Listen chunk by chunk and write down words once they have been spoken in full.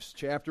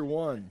chapter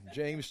 1.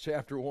 James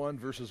chapter 1,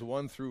 verses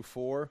 1 through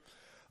 4.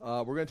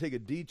 We're going to take a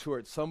detour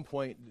at some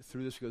point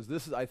through this because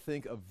this is, I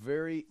think, a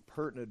very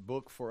pertinent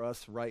book for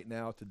us right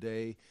now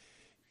today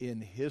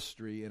in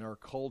history, in our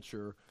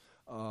culture,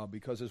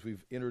 because as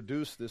we've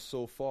introduced this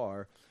so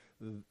far,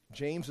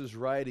 James is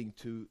writing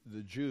to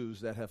the Jews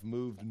that have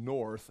moved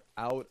north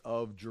out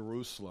of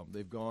Jerusalem.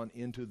 They've gone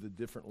into the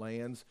different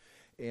lands,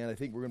 and I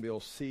think we're going to be able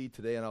to see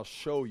today, and I'll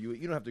show you.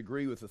 You don't have to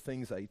agree with the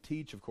things I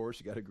teach, of course.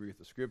 You got to agree with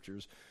the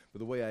Scriptures, but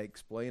the way I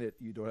explain it,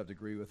 you don't have to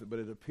agree with it. But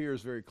it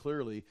appears very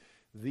clearly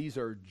these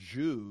are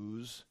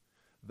Jews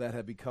that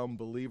have become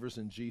believers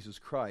in Jesus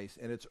Christ,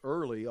 and it's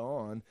early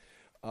on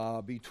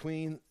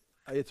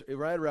it's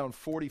right around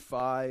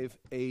 45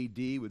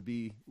 A.D. would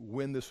be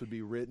when this would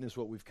be written, is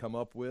what we've come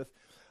up with.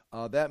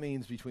 That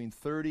means between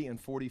 30 and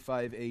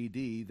 45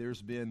 A.D.,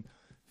 there's been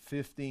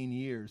 15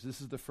 years.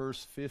 This is the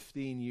first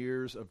 15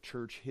 years of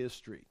church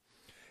history.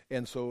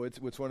 And so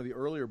it's one of the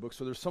earlier books.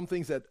 So there's some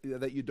things that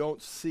you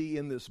don't see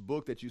in this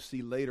book that you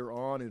see later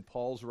on in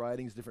Paul's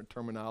writings, different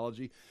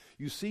terminology.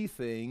 You see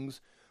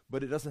things,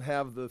 but it doesn't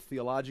have the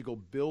theological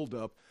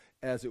buildup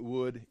as it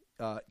would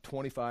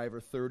 25 or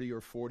 30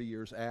 or 40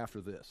 years after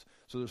this.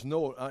 So there's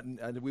no,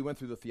 and we went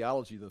through the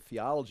theology. The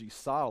theology's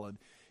solid.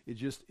 It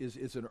just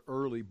is an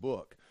early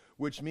book,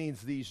 which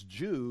means these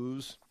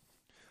Jews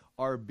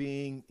are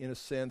being, in a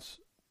sense,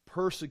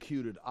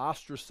 persecuted,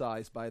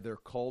 ostracized by their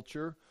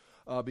culture,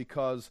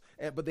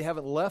 but they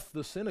haven't left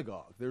the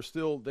synagogue.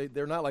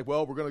 They're not like,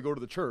 well, we're going to go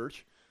to the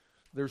church.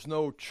 There's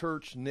no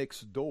church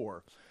next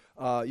door.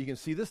 You can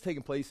see this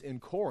taking place in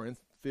Corinth,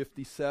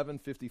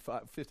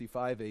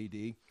 55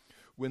 A.D.,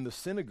 when the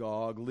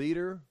synagogue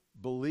leader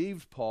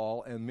believed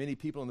Paul, and many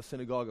people in the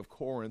synagogue of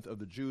Corinth, of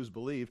the Jews,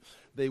 believed.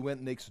 They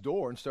went next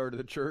door and started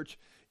a church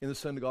in the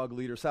synagogue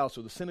leader's house.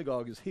 So the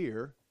synagogue is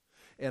here,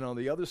 and on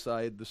the other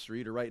side of the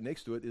street, or right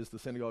next to it, is the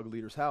synagogue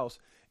leader's house,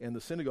 and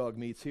the synagogue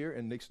meets here,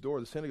 and next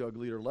door the synagogue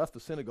leader left the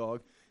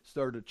synagogue,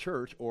 started a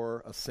church,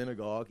 or a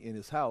synagogue in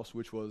his house,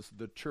 which was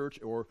the church,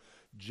 or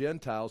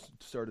Gentiles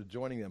started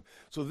joining them.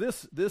 So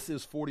this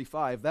is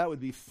 45. That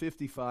would be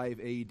 55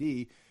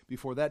 A.D.,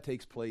 before that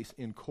takes place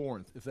in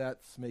Corinth, if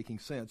that's making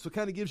sense. So it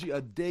kind of gives you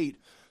a date.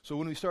 So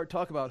when we start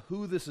talking about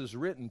who this is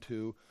written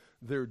to,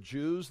 they're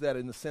Jews that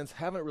in a sense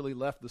haven't really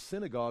left the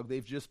synagogue.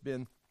 They've just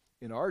been,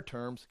 in our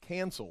terms,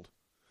 canceled.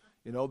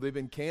 They've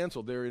been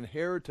canceled. Their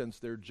inheritance,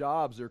 their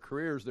jobs, their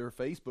careers, their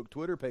Facebook,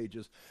 Twitter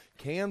pages,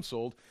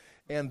 canceled,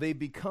 and they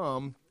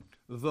become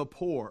the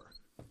poor.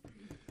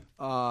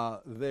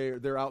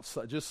 They're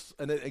outside.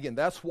 And again,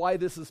 that's why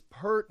this is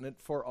pertinent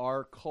for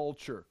our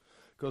culture.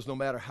 Because no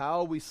matter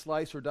how we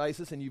slice or dice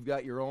this, and you've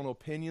got your own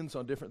opinions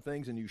on different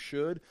things, and you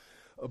should,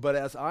 but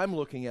as I'm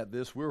looking at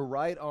this, we're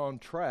right on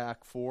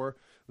track for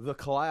the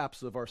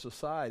collapse of our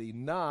society,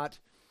 not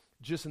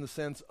just in the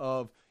sense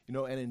of,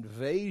 an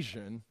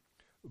invasion,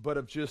 but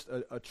of just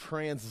a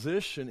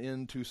transition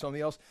into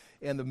something else.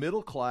 And the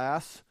middle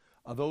class,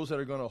 those that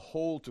are going to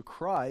hold to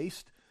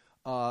Christ,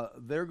 those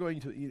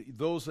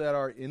that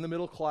are in the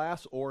middle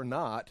class or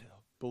not,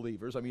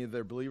 believers,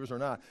 they're believers or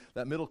not,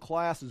 that middle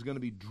class is going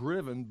to be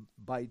driven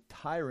by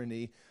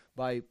tyranny,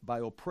 by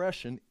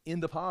oppression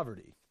into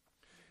poverty.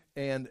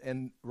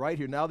 And right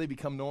here, now they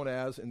become known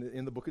as,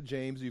 in the book of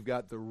James, you've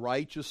got the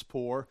righteous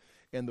poor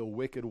and the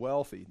wicked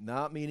wealthy.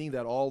 Not meaning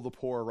that all the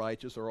poor are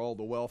righteous or all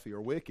the wealthy are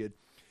wicked.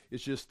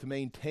 It's just to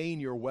maintain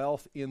your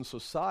wealth in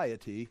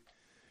society,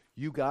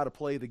 you got to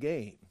play the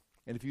game.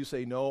 And if you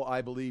say, no,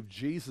 I believe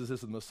Jesus is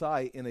the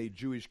Messiah, in a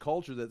Jewish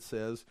culture that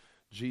says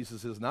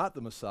Jesus is not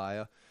the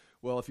Messiah,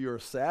 well, if you're a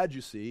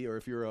Sadducee, or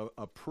if you're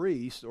a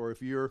priest, or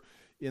if you're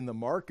in the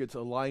markets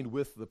aligned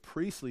with the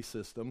priestly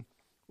system,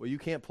 well, you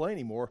can't play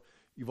anymore.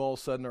 You've all of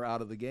a sudden are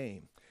out of the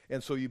game.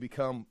 And so you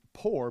become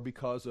poor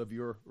because of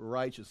your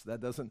righteousness. That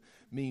doesn't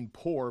mean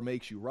poor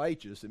makes you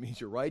righteous. It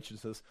means your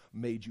righteousness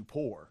made you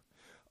poor.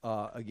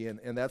 Again,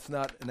 and that's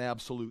not an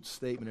absolute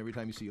statement every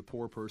time you see a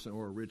poor person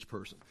or a rich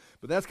person.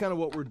 But that's kind of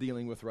what we're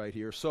dealing with right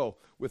here. So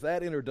with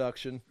that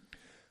introduction,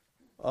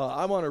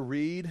 I want to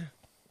read.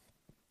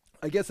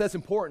 I guess that's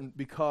important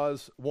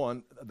because,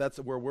 one, that's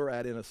where we're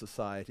at in a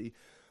society,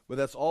 but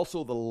that's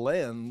also the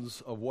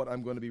lens of what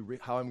I'm going to be,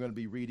 how I'm going to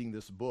be reading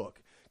this book.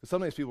 Because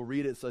sometimes people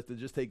read it, it's like they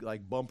just take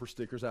like bumper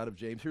stickers out of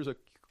James. Here's a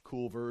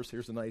cool verse,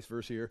 here's a nice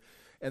verse here,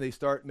 and they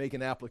start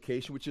making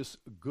application, which is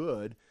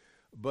good,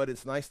 but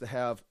it's nice to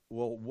have,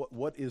 well,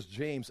 what is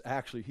James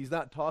actually? He's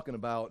not talking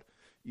about,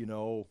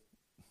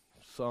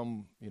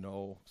 some,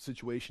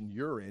 situation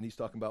you're in. He's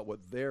talking about what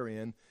they're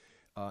in.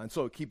 And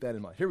so keep that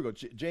in mind. Here we go.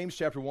 James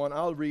chapter 1.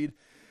 I'll read,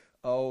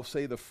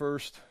 say the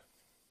first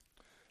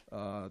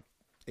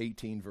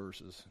 18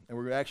 verses. And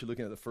we're actually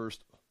looking at the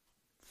first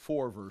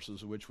 4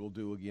 verses, which we'll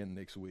do again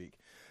next week.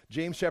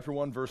 James chapter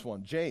 1, verse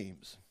 1.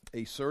 James,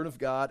 a servant of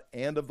God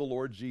and of the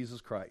Lord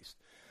Jesus Christ,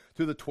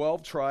 to the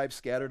 12 tribes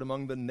scattered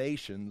among the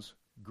nations,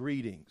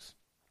 greetings.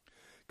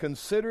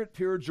 Consider it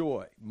pure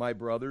joy, my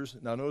brothers.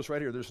 Now notice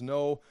right here, there's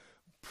no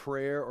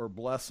prayer or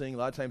blessing. A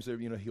lot of times, the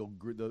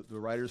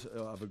writers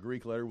of a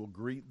Greek letter will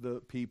greet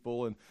the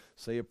people and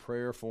say a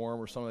prayer for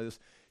them or something like this.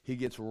 he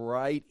gets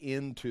right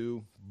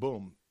into,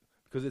 boom,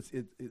 because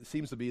it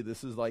seems to be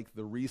this is like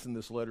the reason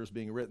this letter is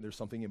being written. There's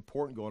something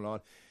important going on.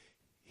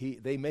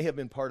 They may have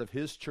been part of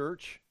his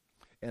church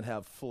and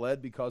have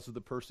fled because of the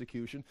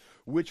persecution,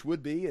 which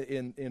would be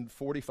in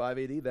 45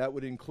 AD. That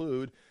would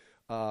include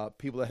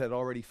people that had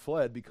already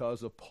fled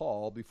because of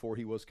Paul before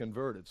he was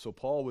converted. So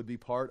Paul would be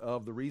part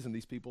of the reason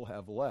these people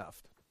have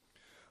left,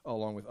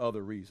 along with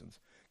other reasons.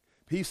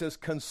 He says,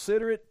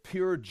 "Consider it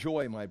pure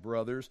joy, my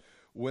brothers,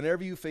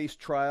 whenever you face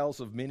trials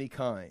of many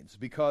kinds,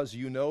 because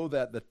you know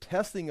that the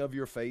testing of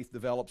your faith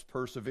develops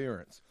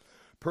perseverance.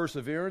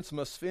 Perseverance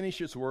must finish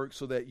its work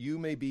so that you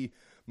may be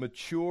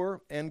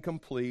mature and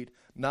complete,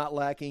 not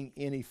lacking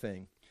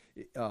anything."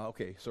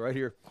 Okay, so right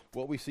here,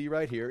 what we see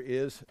right here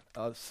is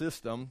a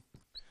system.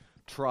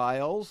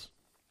 Trials,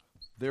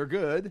 they're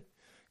good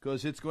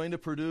because it's going to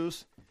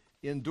produce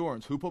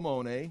endurance,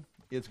 hupomone.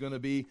 It's going to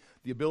be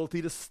the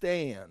ability to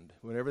stand.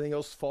 When everything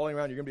else is falling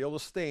around, you're going to be able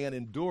to stand.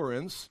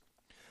 Endurance.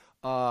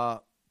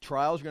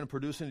 Trials are going to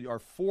produce or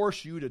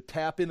force you to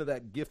tap into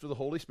that gift of the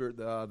Holy Spirit,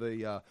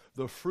 the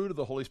fruit of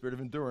the Holy Spirit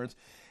of endurance.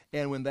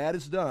 And when that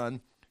is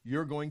done,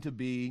 you're going to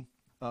be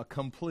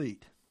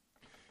complete.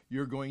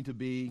 You're going to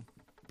be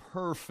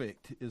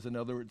perfect, is in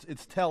other words.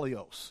 It's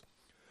teleos,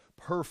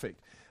 perfect.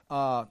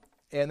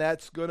 And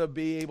that's going to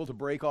be able to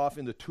break off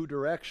into two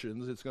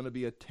directions. It's going to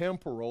be a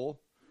temporal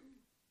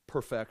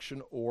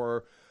perfection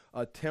or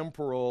a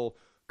temporal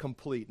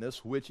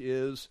completeness, which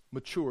is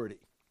maturity.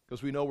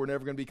 Because we know we're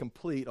never going to be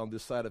complete on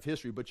this side of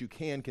history, but you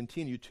can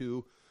continue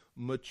to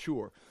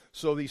mature.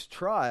 So these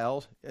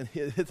trials, and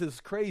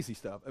it's crazy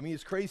stuff. I mean,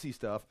 it's crazy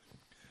stuff.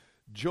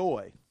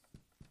 Joy.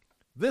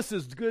 This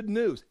is good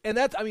news. And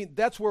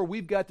that's where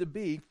we've got to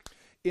be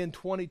in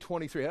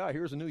 2023.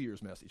 Here's a New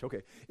Year's message.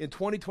 Okay. In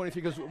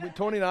 2023, because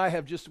Tony and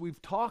I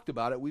we've talked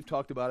about it. We've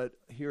talked about it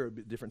here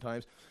at different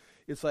times.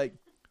 It's like,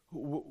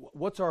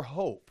 what's our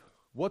hope?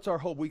 What's our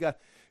hope?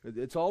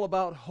 It's all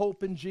about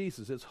hope in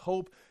Jesus. It's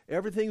hope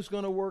everything's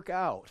going to work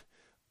out.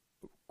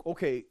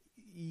 Okay,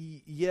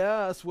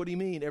 yes, what do you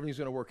mean everything's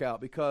going to work out?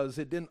 Because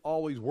it didn't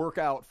always work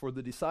out for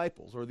the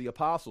disciples or the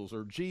apostles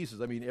or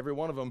Jesus. I mean, every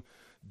one of them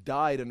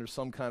died under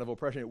some kind of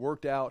oppression. It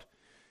worked out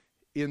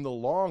in the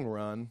long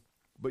run,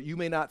 but you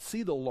may not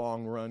see the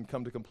long run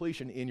come to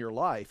completion in your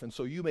life, and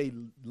so you may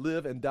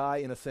live and die,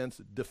 in a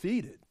sense,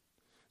 defeated.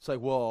 It's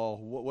like, well,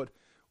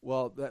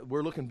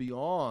 we're looking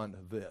beyond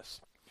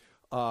this.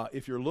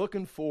 If you're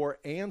looking for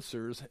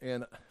answers,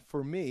 and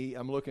for me,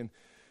 I'm looking,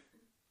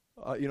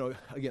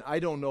 again, I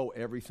don't know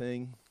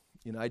everything.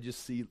 I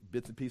just see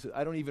bits and pieces.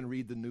 I don't even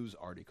read the news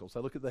articles. I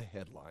look at the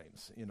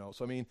headlines,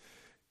 So, I mean,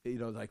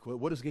 like,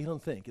 what does Galen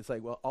think? It's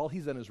like, well, all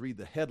he's done is read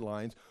the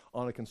headlines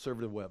on a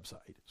conservative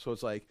website. So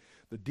it's like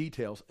the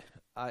details,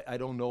 I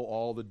don't know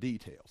all the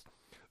details.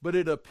 But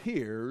it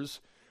appears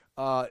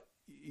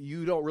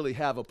you don't really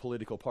have a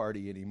political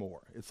party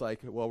anymore. It's like,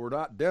 well, we're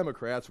not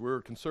Democrats,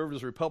 we're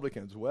conservatives,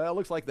 Republicans. Well, it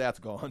looks like that's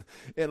gone.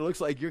 And it looks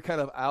like you're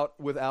kind of out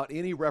without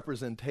any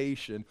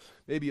representation,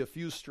 maybe a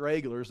few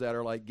stragglers that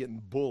are like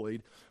getting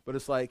bullied. But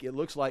it's like, it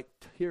looks like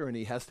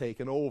tyranny has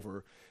taken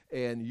over,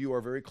 and you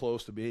are very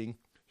close to being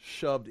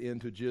shoved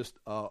into just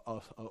a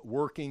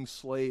working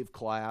slave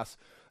class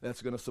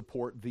that's going to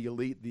support the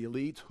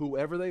elites,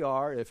 whoever they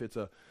are, if it's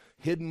a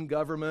hidden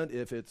government,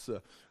 if it's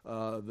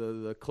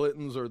the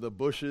Clintons or the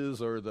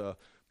Bushes or the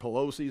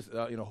Pelosi's,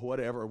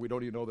 whatever, we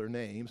don't even know their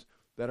names,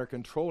 that are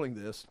controlling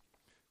this.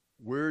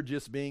 We're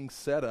just being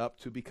set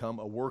up to become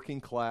a working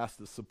class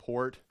to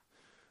support.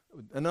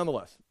 And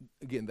nonetheless,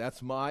 again,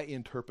 that's my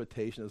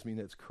interpretation. Doesn't mean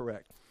it's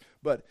correct.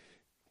 But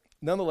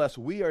nonetheless,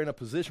 we are in a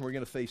position where we're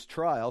going to face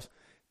trials.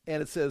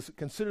 And it says,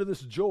 consider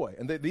this joy.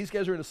 And these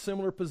guys are in a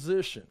similar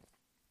position.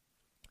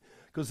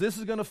 Because this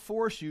is going to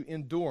force you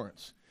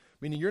endurance.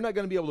 Meaning you're not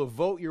going to be able to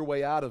vote your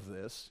way out of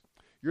this.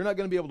 You're not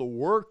going to be able to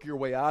work your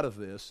way out of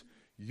this.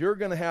 You're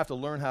going to have to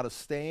learn how to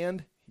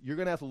stand. You're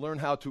going to have to learn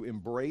how to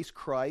embrace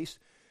Christ,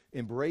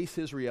 embrace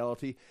his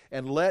reality,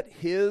 and let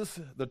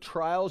the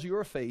trials you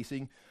are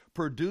facing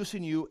produce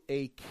in you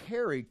a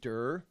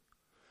character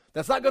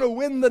that's not going to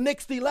win the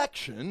next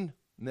election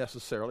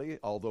necessarily,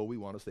 although we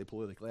want to stay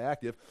politically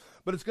active,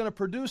 but it's going to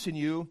produce in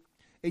you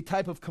a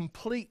type of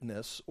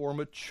completeness or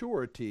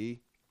maturity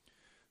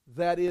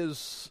that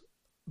is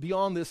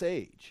beyond this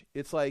age.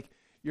 It's like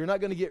you're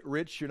not going to get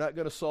rich, you're not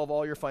going to solve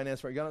all your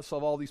finance, you're not going to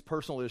solve all these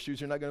personal issues,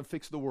 you're not going to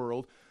fix the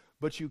world,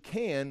 but you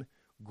can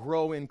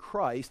grow in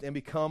Christ and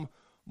become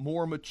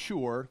more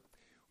mature,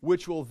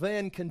 which will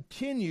then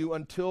continue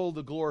until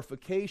the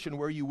glorification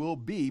where you will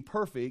be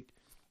perfect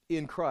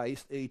in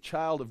Christ, a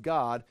child of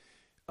God,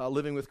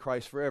 living with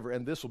Christ forever.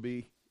 And this will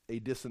be a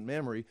distant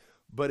memory,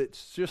 but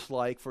it's just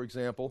like, for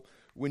example,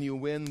 when you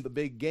win the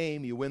big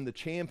game, you win the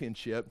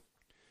championship,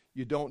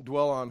 you don't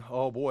dwell on,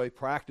 oh boy,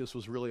 practice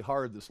was really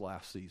hard this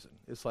last season.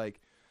 It's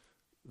like,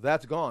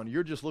 that's gone.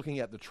 You're just looking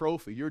at the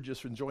trophy. You're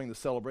just enjoying the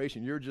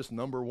celebration. You're just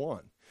number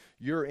one.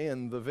 You're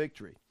in the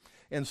victory.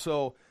 And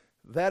so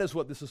that is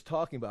what this is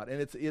talking about. And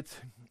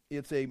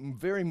it's a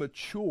very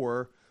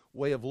mature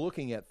way of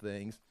looking at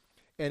things.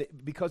 And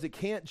because it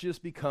can't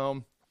just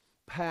become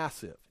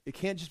passive. It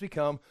can't just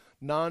become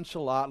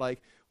nonchalant,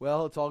 like,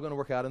 well, it's all going to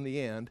work out in the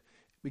end,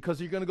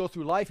 because you're going to go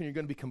through life and you're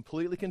going to be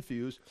completely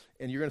confused,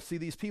 and you're going to see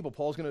these people.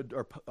 Paul's going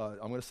to, I'm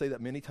going to say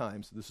that many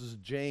times. This is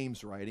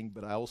James writing,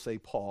 but I will say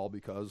Paul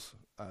because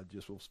I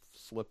just will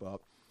slip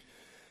up.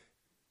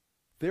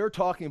 They're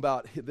talking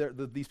about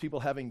these people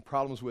having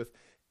problems with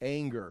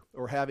anger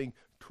or having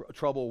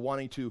trouble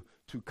wanting to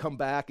come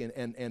back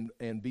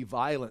and be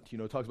violent.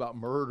 It talks about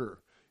murder.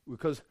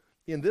 Because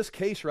in this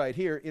case right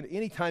here,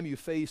 any time you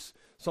face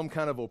some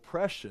kind of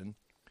oppression,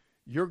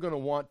 you're going to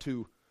want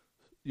to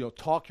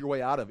talk your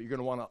way out of it. You're going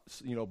to want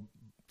to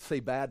say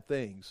bad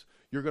things.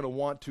 You're going to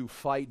want to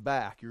fight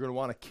back. You're going to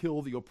want to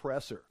kill the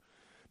oppressor.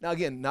 Now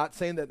again, not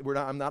saying that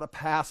I'm not a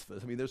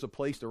pacifist. I mean, there's a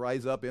place to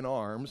rise up in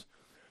arms.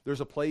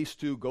 There's a place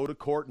to go to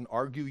court and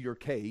argue your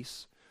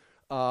case.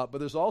 But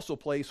there's also a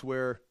place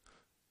where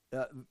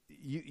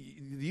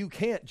you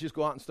can't just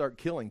go out and start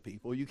killing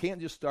people. You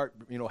can't just start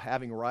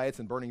having riots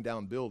and burning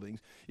down buildings.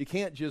 You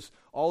can't just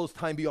all this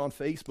time be on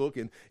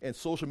Facebook and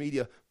social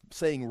media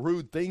saying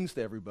rude things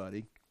to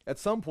everybody. At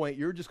some point,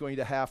 you're just going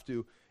to have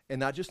to, and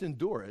not just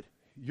endure it,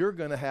 you're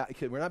going to have,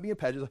 we're not being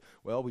patient,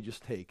 well, we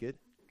just take it.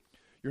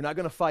 You're not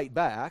going to fight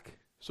back.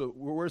 So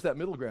where's that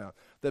middle ground?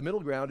 The middle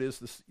ground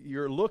is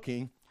you're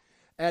looking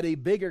at a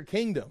bigger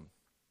kingdom.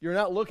 You're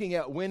not looking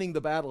at winning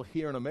the battle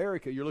here in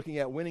America. You're looking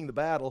at winning the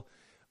battle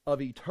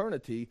of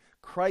eternity.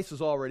 Christ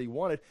has already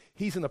won it.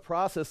 He's in the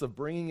process of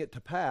bringing it to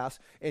pass,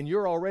 and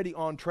you're already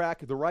on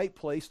track, the right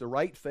place, the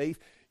right faith.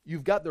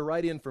 You've got the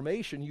right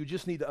information. You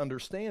just need to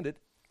understand it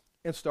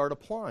and start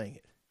applying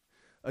it.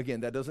 Again,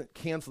 that doesn't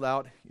cancel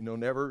out,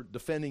 never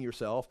defending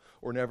yourself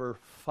or never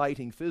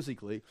fighting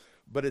physically,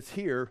 but it's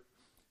here.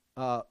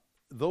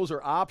 Those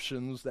are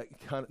options that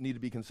kind of need to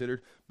be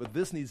considered, but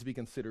this needs to be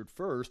considered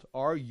first.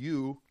 Are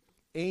you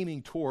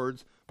aiming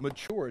towards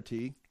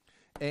maturity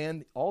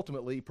and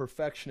ultimately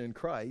perfection in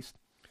Christ?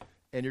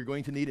 And you're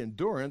going to need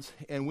endurance.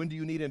 And when do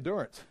you need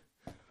endurance?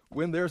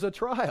 When there's a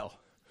trial.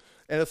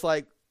 And it's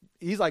like,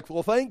 he's like,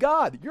 well, thank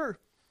God.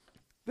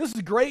 This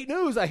is great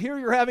news. I hear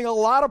you're having a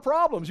lot of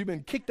problems. You've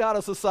been kicked out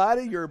of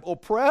society. You're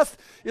oppressed.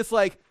 It's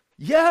like,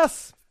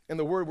 yes. And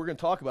the word we're going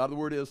to talk about, the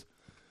word is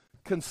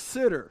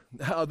consider.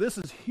 Now, this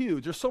is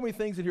huge. There's so many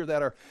things in here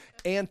that are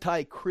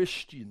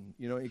anti-Christian,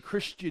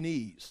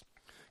 Christianese.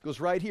 It goes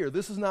right here.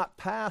 This is not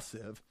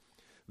passive.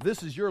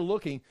 This is you're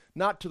looking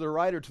not to the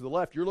right or to the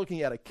left. You're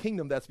looking at a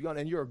kingdom that's beyond,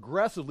 and you're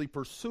aggressively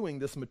pursuing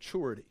this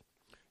maturity.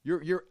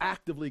 You're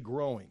actively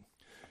growing.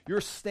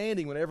 You're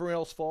standing when everyone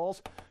else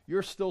falls.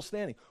 You're still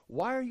standing.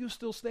 Why are you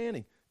still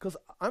standing? Because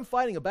I'm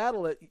fighting a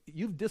battle that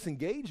you've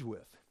disengaged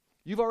with.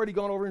 You've already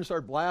gone over and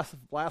started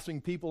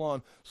blasting people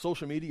on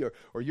social media,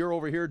 or you're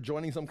over here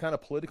joining some kind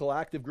of political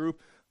active group.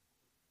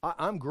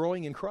 I'm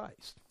growing in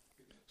Christ.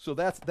 So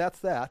that's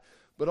that.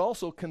 But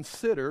also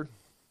consider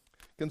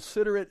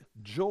it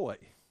joy.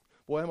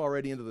 Boy, I'm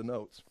already into the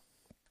notes.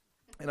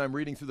 And I'm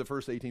reading through the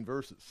first 18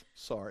 verses.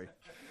 Sorry.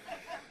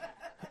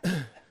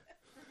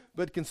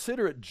 But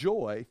consider it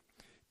joy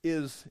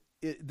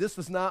this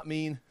does not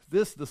mean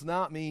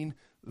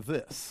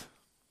this.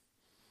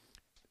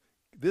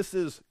 This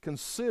is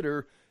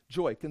consider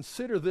joy.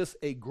 Consider this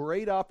a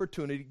great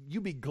opportunity. You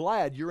be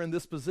glad you're in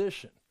this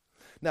position.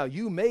 Now,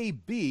 you may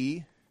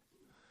be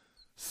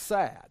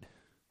sad.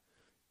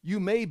 You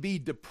may be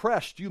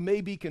depressed. You may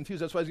be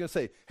confused. That's why I was going to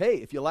say, hey,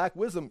 if you lack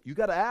wisdom, you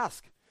got to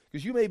ask.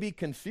 Because you may be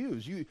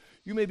confused. You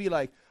may be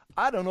like,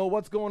 I don't know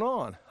what's going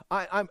on.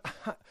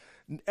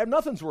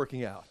 Nothing's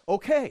working out.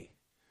 Okay,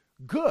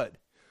 good.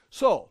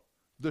 So,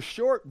 the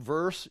short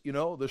verse,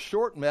 the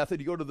short method,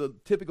 you go to the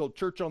typical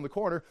church on the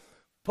corner,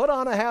 put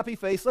on a happy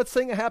face, let's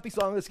sing a happy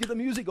song, let's get the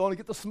music going,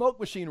 get the smoke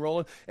machine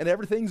rolling, and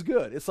everything's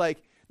good. It's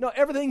like, no,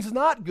 everything's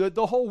not good.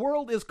 The whole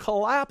world is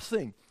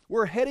collapsing.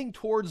 We're heading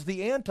towards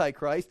the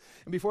Antichrist,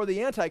 and before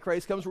the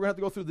Antichrist comes, we're going to have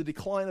to go through the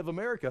decline of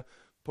America,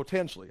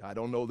 potentially. I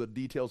don't know the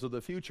details of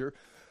the future,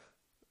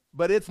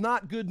 but it's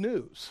not good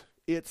news.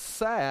 It's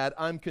sad.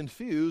 I'm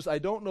confused. I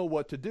don't know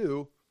what to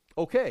do.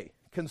 Okay,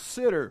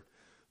 consider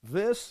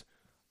this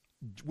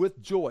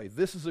with joy.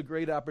 This is a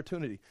great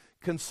opportunity.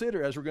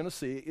 Consider, as we're going to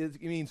see,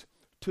 it means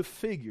to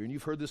figure, and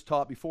you've heard this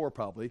taught before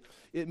probably.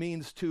 It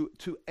means to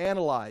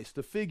analyze,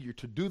 to figure,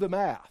 to do the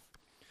math.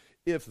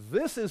 If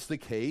this is the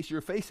case,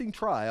 you're facing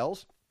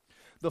trials.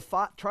 The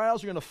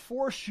trials are going to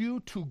force you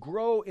to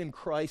grow in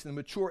Christ and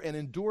mature and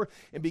endure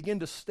and begin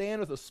to stand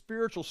with a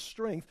spiritual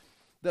strength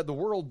that the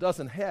world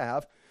doesn't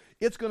have.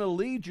 It's going to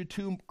lead you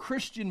to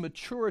Christian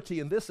maturity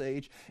in this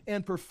age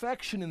and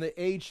perfection in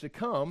the age to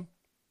come.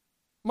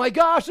 My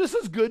gosh, this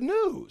is good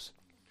news.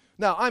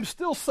 Now, I'm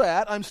still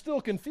sad. I'm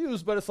still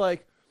confused, but it's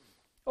like,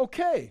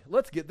 okay,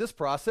 let's get this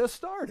process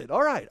started.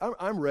 All right,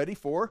 I'm ready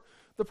for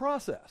the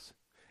process.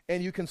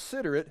 And you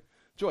consider it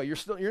joy.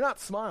 You're not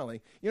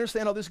smiling. You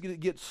understand how this is going to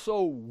get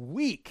so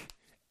weak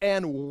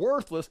and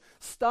worthless.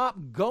 Stop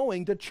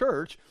going to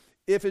church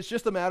if it's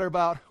just a matter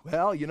about,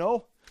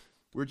 well,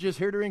 we're just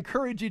here to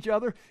encourage each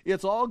other.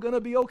 It's all going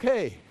to be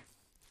okay.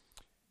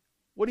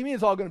 What do you mean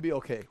it's all going to be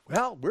okay?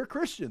 Well, we're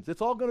Christians.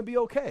 It's all going to be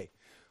okay.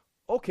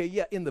 okay,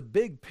 yeah, in the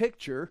big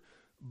picture,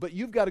 but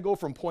you've got to go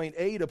from point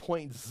A to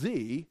point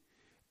Z.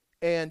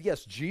 And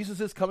yes, Jesus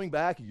is coming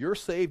back. You're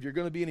saved. You're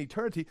going to be in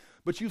eternity.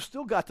 But you've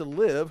still got to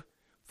live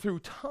through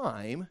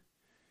time.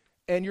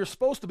 And you're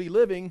supposed to be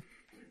living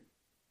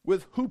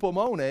with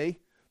hupomone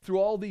through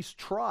all these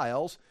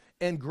trials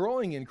and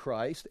growing in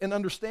Christ and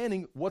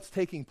understanding what's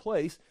taking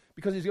place.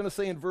 Because he's going to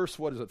say in verse,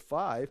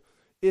 5,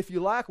 if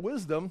you lack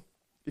wisdom,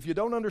 if you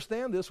don't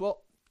understand this,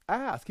 well,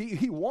 ask.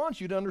 He wants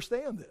you to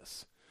understand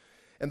this.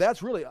 And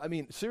that's really,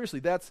 seriously,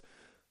 that's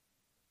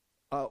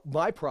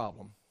my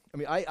problem.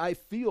 I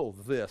feel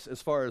this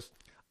as far as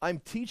I'm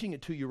teaching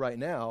it to you right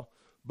now,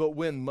 but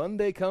when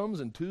Monday comes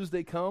and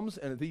Tuesday comes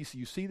and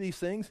you see these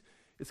things,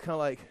 it's kind of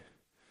like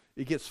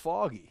it gets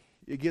foggy.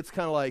 It gets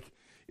kind of like,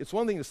 it's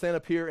one thing to stand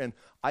up here and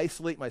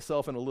isolate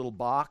myself in a little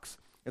box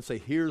and say,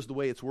 here's the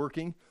way it's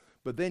working.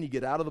 But then you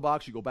get out of the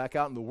box, you go back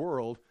out in the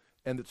world,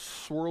 and it's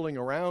swirling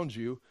around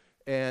you,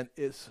 and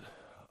it's,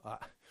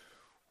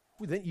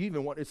 then you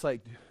even want, it's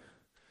like,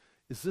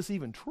 is this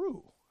even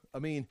true?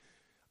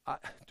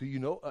 Do you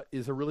know,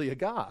 is there really a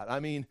God?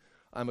 And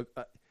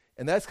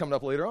that's coming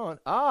up later on.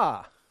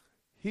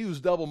 He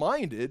who's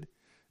double-minded,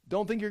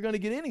 don't think you're going to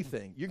get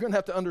anything. You're going to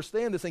have to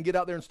understand this and get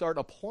out there and start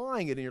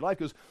applying it in your life.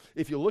 Because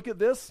if you look at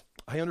this,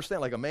 I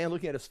understand, like a man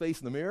looking at his face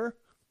in the mirror,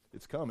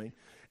 it's coming,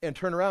 and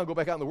turn around and go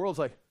back out in the world, it's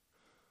like,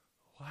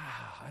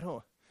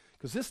 wow,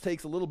 because this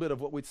takes a little bit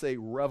of what we'd say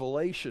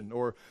revelation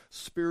or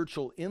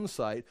spiritual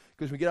insight.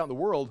 Because when you get out in the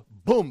world,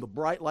 boom, the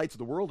bright lights of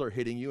the world are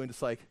hitting you, and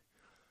it's like,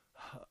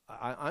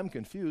 I'm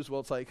confused.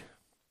 Well, it's like,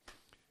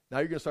 now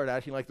you're going to start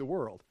acting like the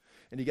world.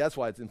 And that's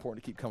why it's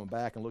important to keep coming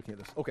back and looking at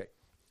this. Okay.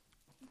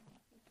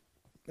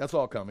 That's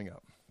all coming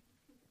up.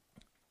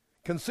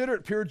 Consider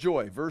it pure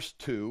joy, verse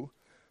 2,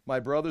 my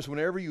brothers,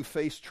 whenever you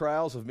face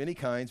trials of many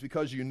kinds,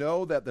 because you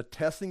know that the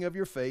testing of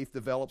your faith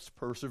develops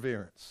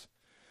perseverance.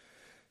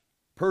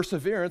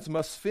 Perseverance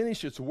must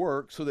finish its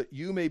work so that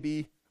you may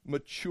be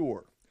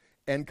mature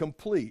and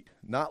complete,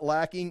 not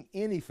lacking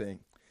anything.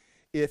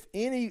 If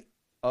any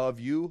of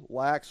you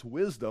lacks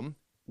wisdom,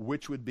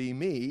 which would be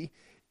me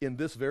in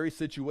this very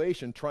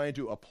situation trying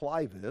to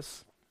apply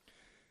this,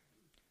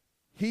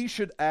 he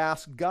should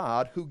ask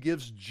God, who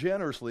gives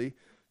generously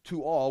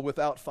to all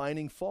without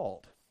finding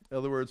fault. In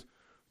other words,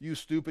 you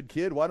stupid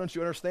kid, why don't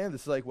you understand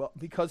this? It's like, well,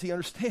 because he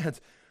understands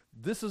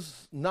this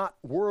is not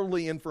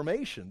worldly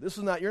information. This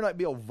is not, you're not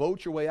be able to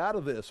vote your way out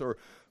of this or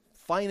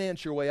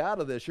finance your way out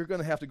of this. You're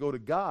going to have to go to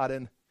God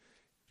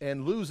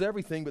and lose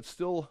everything, but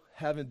still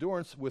have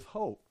endurance with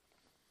hope.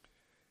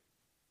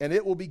 And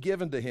it will be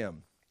given to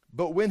him.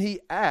 But when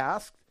he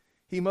asks,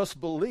 he must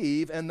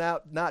believe and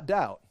not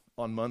doubt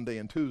on Monday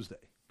and Tuesday,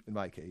 in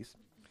my case.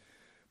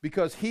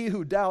 Because he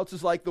who doubts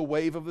is like the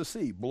wave of the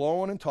sea,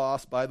 blown and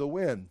tossed by the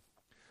wind.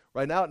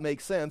 Right now it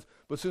makes sense,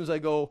 but as soon as I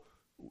go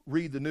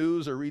read the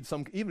news or read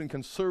some, even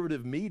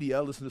conservative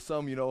media, listen to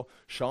some,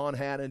 Sean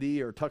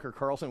Hannity or Tucker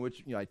Carlson,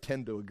 which, I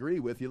tend to agree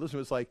with. You listen to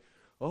it, it's like,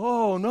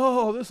 oh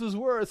no, this is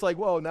where, it's like,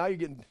 whoa,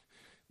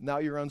 now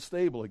you're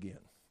unstable again.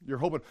 You're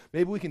hoping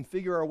maybe we can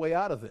figure our way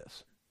out of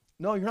this.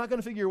 No, you're not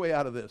going to figure your way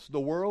out of this. The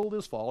world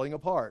is falling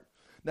apart.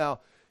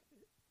 Now,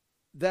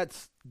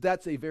 that's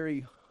a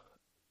very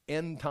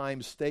end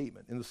time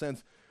statement in the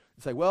sense,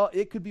 it's like, well,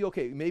 it could be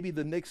okay. Maybe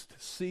the next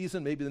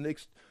season, maybe the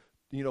next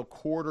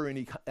quarter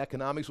in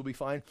economics will be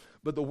fine.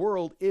 But the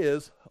world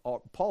is,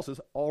 Paul says,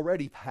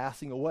 already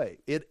passing away.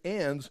 It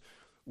ends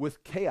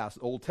with chaos.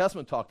 The Old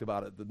Testament talked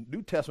about it. The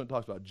New Testament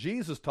talks about it.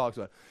 Jesus talks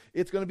about it.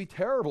 It's going to be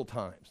terrible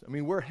times.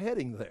 We're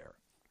heading there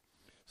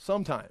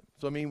sometime.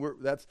 So,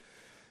 that's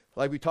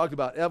like we talked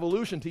about.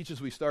 Evolution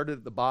teaches we started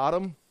at the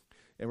bottom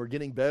and we're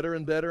getting better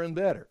and better and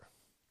better.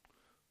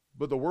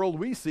 But the world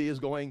we see is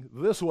going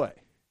this way.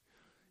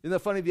 Isn't that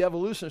funny? The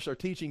evolutionists are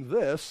teaching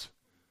this,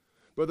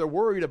 but they're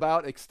worried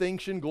about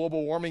extinction,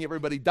 global warming,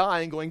 everybody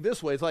dying, going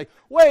this way. It's like,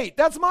 wait,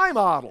 that's my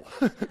model.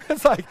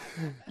 It's like,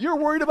 you're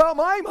worried about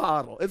my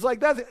model. It's like,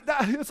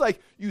 it's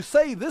like you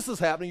say this is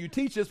happening, you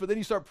teach this, but then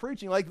you start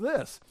preaching like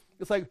this.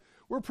 It's like,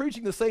 we're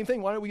preaching the same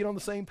thing. Why don't we get on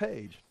the same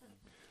page?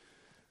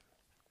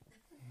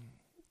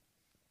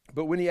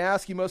 But when he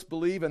asks, he must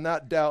believe and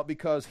not doubt,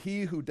 because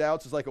he who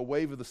doubts is like a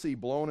wave of the sea,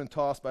 blown and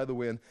tossed by the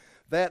wind.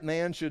 That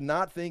man should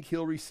not think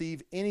he'll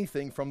receive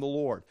anything from the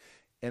Lord.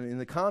 And in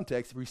the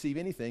context, receive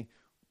anything,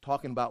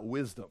 talking about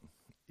wisdom.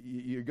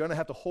 You're going to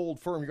have to hold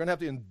firm. You're going to have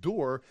to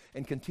endure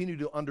and continue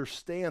to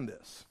understand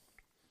this.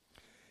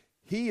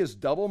 He is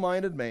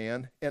double-minded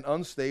man and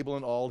unstable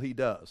in all he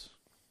does.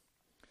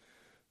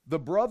 The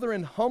brother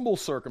in humble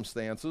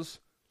circumstances,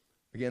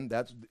 again,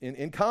 that's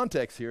in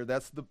context here,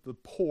 that's the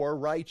poor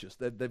righteous,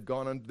 that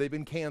they've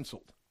been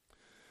canceled.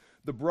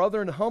 The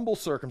brother in humble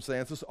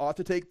circumstances ought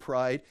to take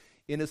pride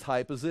in his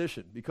high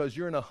position, because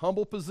you're in a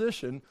humble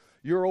position,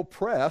 you're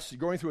oppressed, you're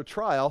going through a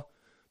trial,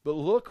 but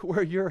look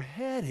where you're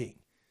heading.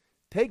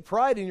 Take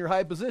pride in your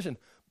high position.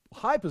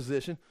 High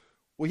position,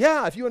 well,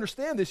 yeah, if you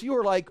understand this, you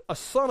are like a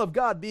son of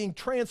God being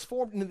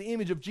transformed into the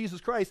image of Jesus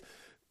Christ,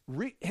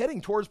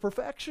 heading towards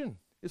perfection.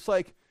 It's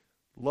like,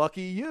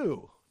 lucky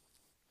you.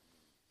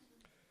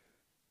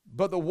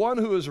 But the one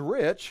who is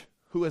rich,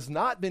 who has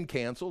not been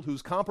canceled,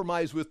 who's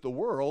compromised with the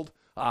world,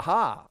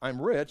 aha,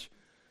 I'm rich,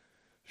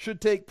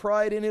 should take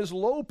pride in his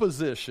low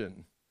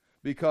position,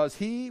 because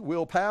he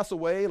will pass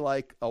away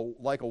like a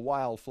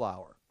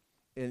wildflower.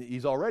 And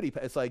he's already,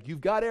 it's like,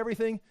 you've got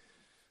everything.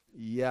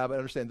 Yeah, but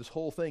understand, this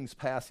whole thing's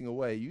passing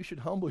away. You should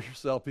humble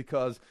yourself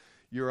because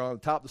you're on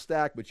top of the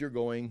stack, but you're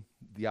going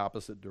the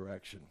opposite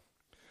direction.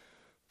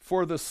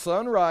 For the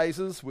sun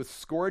rises with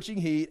scorching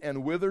heat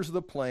and withers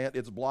the plant,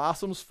 its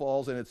blossoms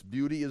falls, and its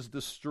beauty is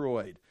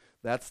destroyed.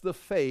 That's the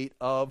fate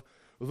of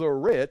the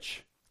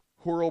rich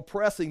who are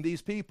oppressing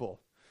these people.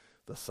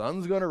 The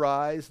sun's going to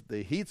rise,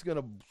 the heat's going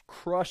to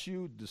crush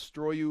you,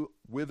 destroy you,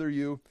 wither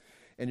you,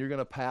 and you're going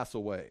to pass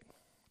away.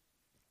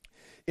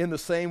 In the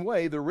same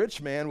way, the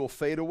rich man will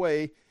fade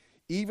away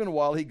even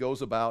while he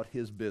goes about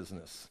his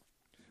business.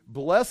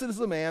 Blessed is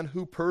the man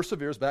who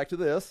perseveres, back to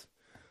this,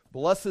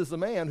 blessed is the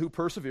man who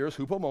perseveres,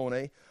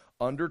 hupomone,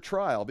 under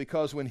trial,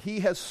 because when he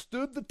has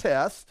stood the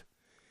test,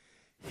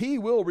 he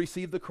will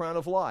receive the crown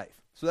of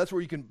life. So that's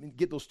where you can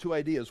get those two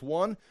ideas.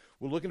 One,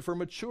 we're looking for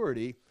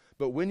maturity,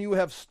 but when you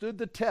have stood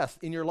the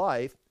test in your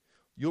life,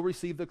 you'll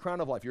receive the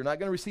crown of life. You're not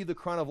going to receive the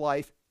crown of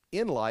life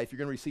in life. You're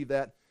going to receive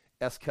that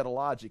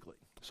eschatologically.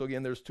 So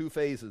again, there's two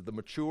phases, the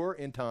mature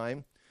in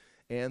time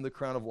and the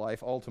crown of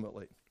life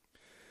ultimately.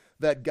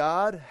 That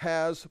God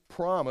has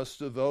promised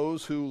to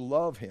those who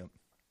love him.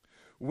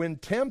 When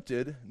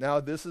tempted, now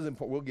this is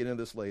important, we'll get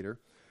into this later,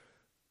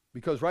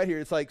 because right here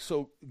it's like,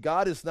 so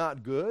God is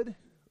not good?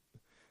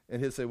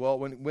 And he'll say, well,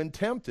 when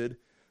tempted,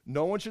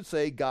 no one should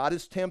say, God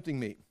is tempting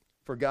me,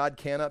 for God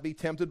cannot be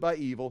tempted by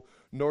evil,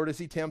 nor does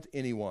he tempt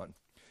anyone.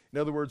 In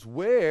other words,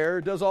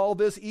 where does all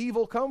this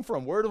evil come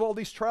from? Where do all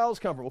these trials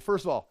come from? Well,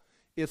 first of all,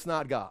 it's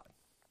not God.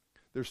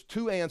 There's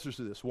two answers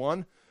to this.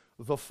 One,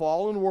 the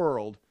fallen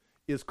world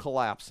is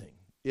collapsing.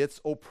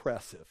 It's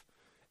oppressive.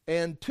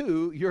 And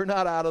two, you're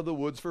not out of the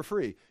woods for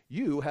free.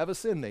 You have a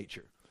sin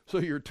nature. So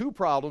your two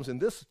problems in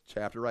this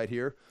chapter right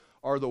here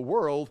are the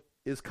world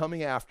is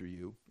coming after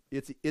you.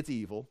 It's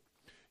evil.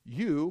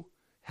 You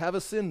have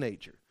a sin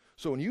nature.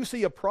 So when you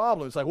see a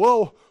problem, it's like,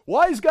 whoa,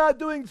 why is God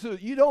doing this?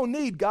 You don't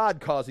need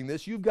God causing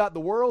this. You've got the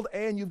world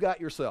and you've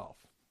got yourself.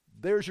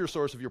 There's your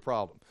source of your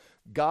problem.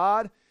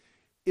 God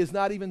is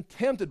not even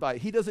tempted by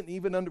it. He doesn't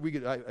even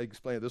I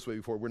explained it this way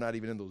before. We're not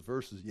even in those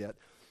verses yet.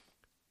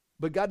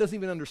 But God doesn't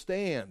even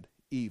understand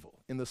evil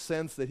in the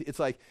sense that it's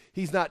like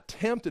he's not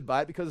tempted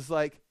by it, because it's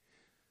like,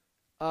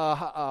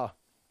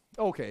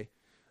 okay,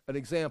 an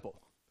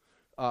example.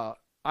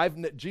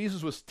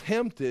 Jesus was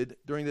tempted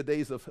during the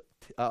days of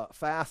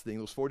fasting,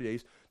 those 40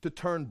 days, to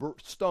turn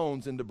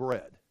stones into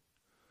bread,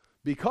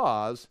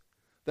 because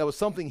that was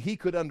something he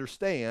could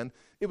understand.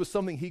 It was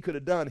something he could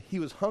have done. He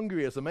was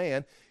hungry as a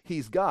man.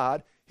 He's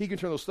God. He can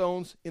turn those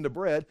stones into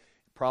bread.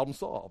 Problem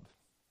solved.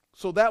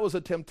 So that was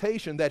a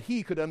temptation that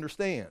he could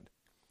understand.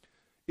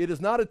 It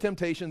is not a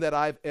temptation that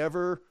I've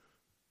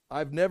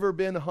never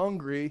been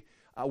hungry,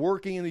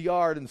 working in the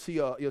yard and see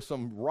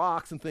some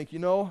rocks and think,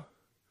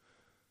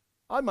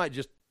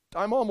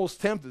 I'm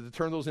almost tempted to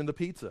turn those into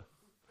pizza.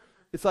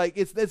 It's like,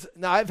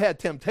 now I've had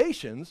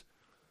temptations,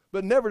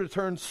 but never to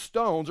turn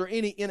stones or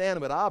any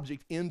inanimate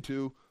object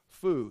into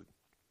food.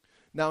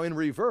 Now in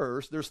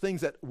reverse, there's things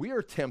that we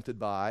are tempted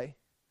by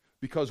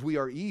because we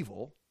are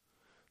evil,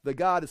 that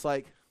God is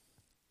like,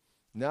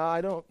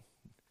 no,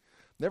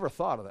 never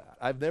thought of that.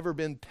 I've never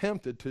been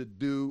tempted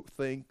to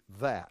think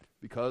that,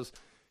 because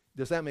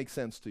does that make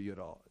sense to you at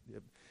all?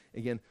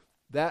 Again,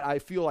 that I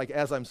feel like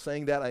as I'm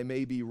saying that, I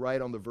may be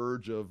right on the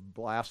verge of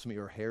blasphemy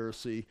or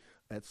heresy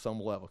at some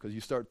level, because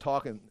you start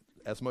talking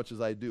as much as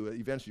I do,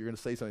 eventually you're going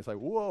to say something, it's like,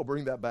 whoa,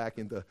 bring that back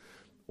into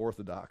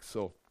orthodox.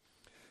 So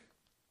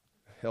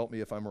help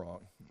me if I'm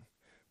wrong.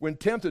 When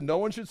tempted, no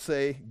one should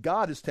say,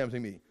 God is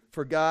tempting me,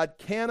 for God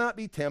cannot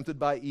be tempted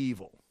by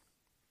evil,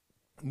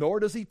 nor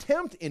does he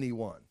tempt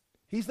anyone.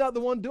 He's not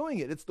the one doing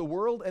it. It's the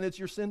world and it's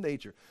your sin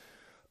nature.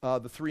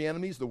 The three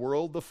enemies, the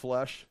world, the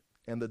flesh,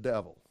 and the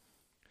devil.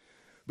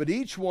 But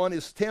each one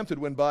is tempted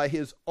when by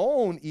his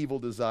own evil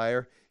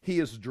desire he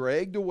is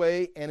dragged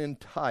away and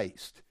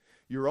enticed.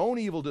 Your own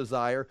evil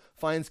desire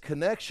finds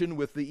connection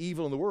with the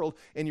evil in the world,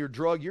 and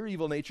your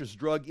evil nature is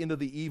drugged into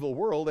the evil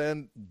world,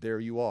 and there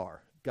you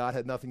are. God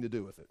had nothing to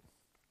do with it.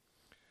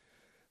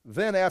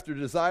 Then after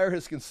desire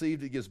has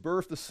conceived, it gives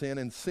birth to sin,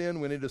 and sin,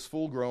 when it is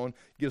full grown,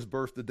 gives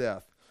birth to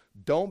death.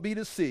 Don't be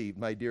deceived,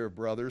 my dear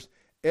brothers.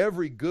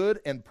 Every good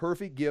and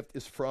perfect gift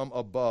is from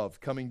above,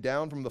 coming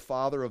down from the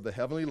Father of the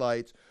heavenly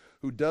lights,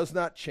 who does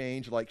not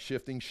change like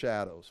shifting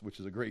shadows, which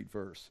is a great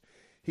verse.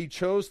 He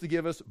chose to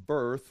give us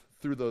birth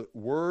through the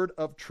word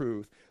of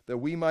truth, that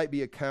we might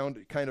be a kind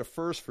of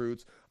first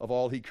fruits of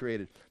all he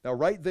created. Now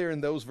right there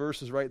in those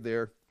verses right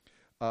there,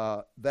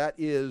 that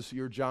is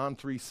your John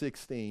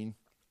 3:16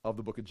 of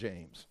the book of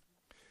James.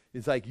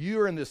 It's like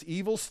you're in this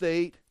evil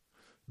state,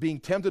 being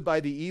tempted by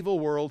the evil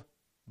world,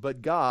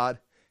 but God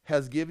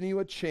has given you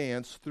a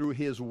chance through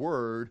his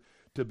word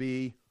to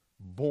be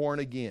born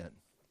again.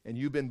 And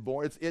you've been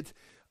born.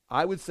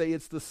 I would say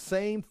it's the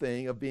same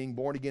thing of being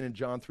born again in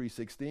John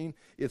 3:16.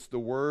 It's the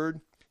word.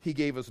 He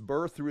gave us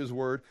birth through his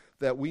word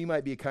that we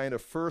might be a kind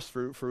of first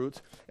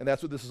fruits. And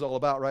that's what this is all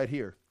about right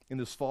here. In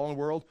this fallen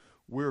world,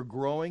 we're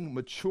growing,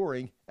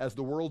 maturing. As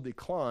the world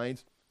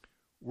declines,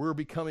 we're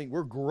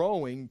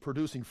growing,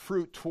 producing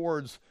fruit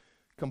towards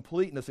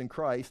completeness in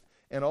Christ,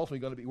 and ultimately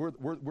going to be,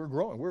 we're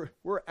growing.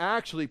 We're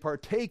actually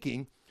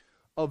partaking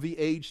of the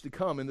age to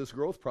come in this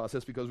growth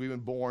process because we've been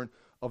born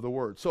of the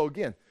word. So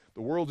again,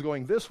 the world's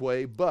going this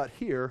way, but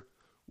here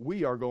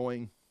we are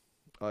going,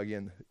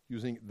 again,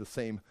 using the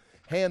same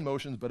hand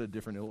motions, but a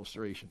different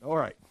illustration. All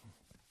right.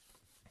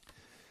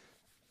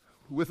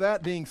 With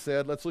that being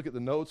said, let's look at the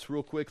notes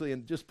real quickly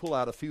and just pull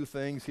out a few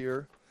things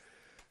here.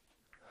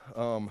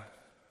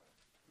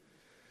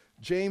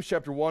 James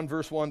chapter 1,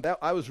 verse 1.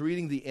 I was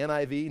reading the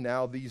NIV.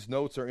 Now these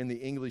notes are in the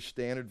English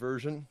Standard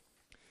Version.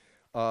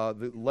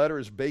 The letter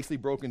is basically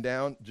broken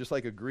down just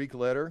like a Greek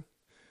letter.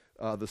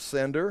 The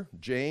sender,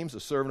 James,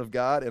 a servant of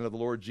God and of the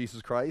Lord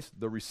Jesus Christ.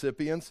 The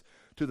recipients,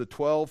 to the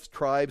 12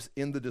 tribes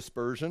in the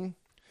dispersion.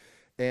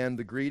 And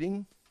the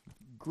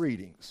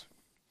greetings.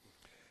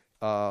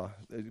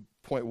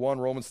 Point 1,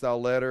 Roman-style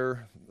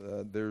letter.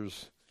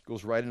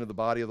 Goes right into the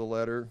body of the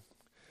letter.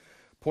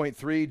 Point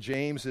 3,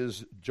 James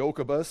is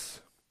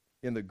Jokobus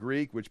in the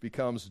Greek, which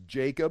becomes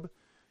Jacob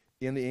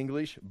in the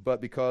English,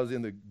 but because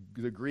in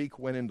the Greek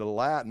went into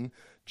Latin,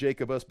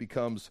 Jacobus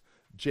becomes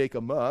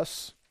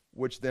Jacomus,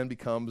 which then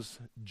becomes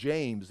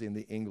James in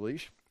the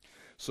English.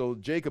 So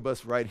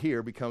Jacobus right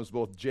here becomes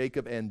both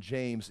Jacob and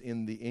James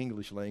in the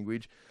English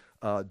language.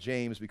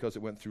 James because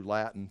it went through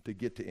Latin to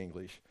get to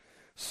English.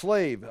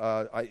 Slave,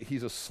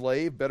 he's a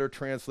slave, better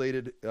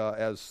translated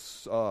as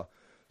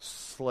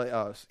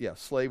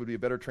slave would be a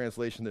better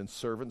translation than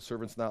servant.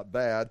 Servant's not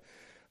bad.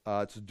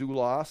 It's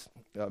doulos.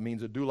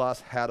 Means a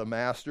doulos had a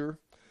master,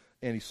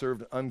 and he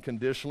served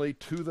unconditionally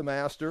to the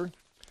master.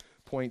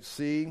 Point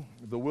C,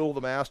 the will of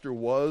the master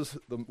was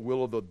the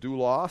will of the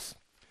doulos.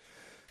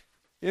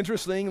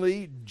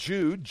 Interestingly,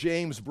 Jude,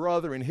 James'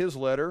 brother, in his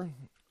letter,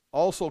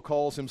 also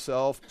calls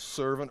himself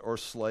servant or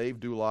slave,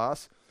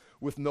 doulos,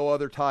 with no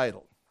other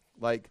title.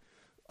 Like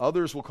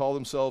others will call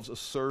themselves a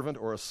servant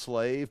or a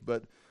slave,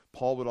 but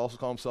Paul would also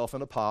call himself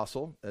an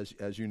apostle,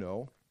 as you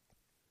know.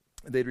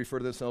 They'd refer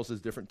to themselves as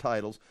different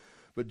titles.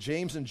 But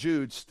James and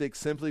Jude stick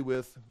simply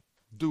with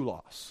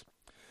doulos.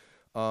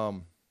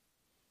 And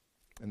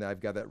I've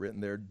got that written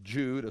there.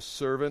 Jude, a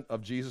servant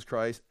of Jesus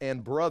Christ,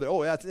 and brother.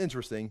 Oh, that's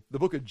interesting. The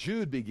book of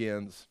Jude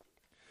begins.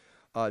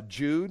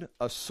 Jude,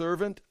 a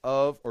servant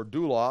of, or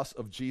doulos,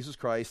 of Jesus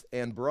Christ,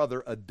 and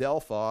brother,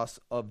 adelphos,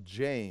 of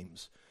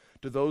James,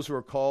 to those who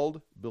are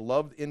called,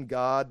 beloved in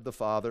God the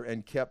Father,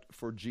 and kept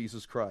for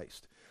Jesus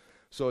Christ.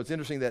 So it's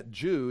interesting that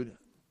Jude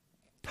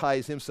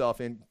ties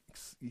himself in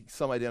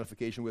some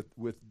identification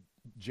with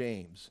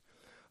James.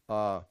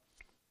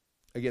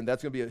 Again,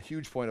 that's going to be a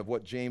huge point of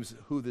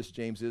who this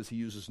James is. He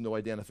uses no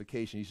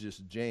identification. He's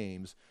just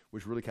James,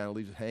 which really kind of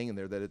leaves it hanging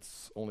there that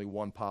it's only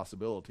one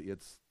possibility.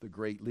 It's the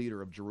great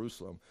leader of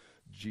Jerusalem,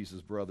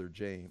 Jesus' brother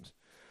James.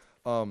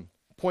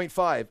 Point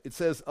 5, it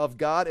says, of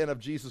God and of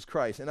Jesus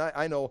Christ. And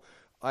I know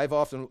I've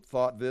often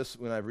thought this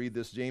when I read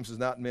this. James is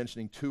not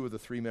mentioning two of the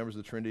three members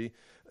of the Trinity.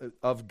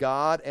 Of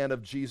God and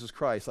of Jesus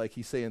Christ, like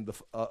he's saying,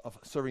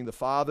 serving the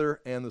Father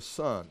and the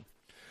Son.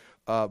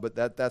 But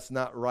that's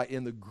not right.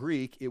 In the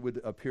Greek, it would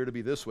appear to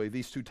be this way.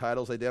 These two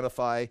titles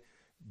identify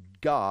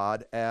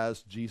God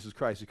as Jesus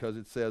Christ, because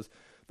it says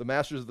the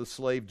masters of the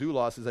slave,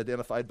 doulos, is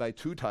identified by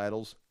two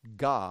titles,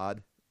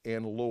 God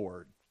and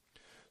Lord.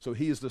 So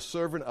he is the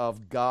servant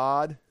of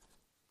God,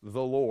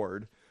 the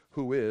Lord,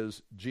 who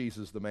is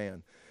Jesus the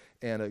man.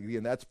 And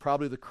again, that's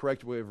probably the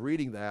correct way of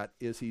reading that.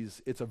 It's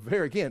a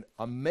very, again,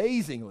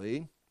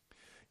 amazingly,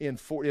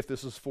 if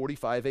this is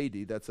 45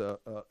 AD, that's a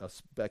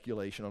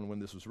speculation on when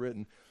this was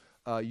written.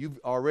 You've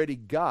already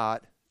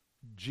got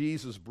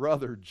Jesus'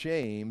 brother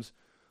James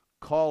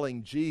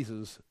calling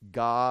Jesus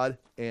God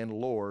and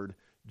Lord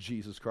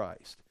Jesus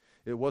Christ.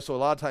 It was so a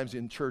lot of times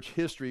in church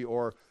history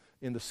or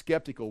in the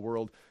skeptical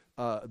world,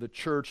 the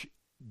church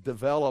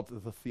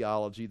developed the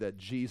theology that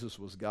Jesus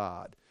was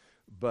God.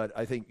 But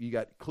I think you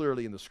got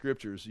clearly in the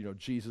scriptures,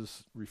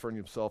 Jesus referring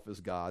to himself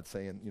as God,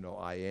 saying,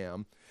 I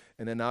am.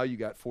 And then now you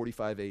got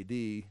 45 AD,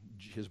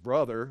 his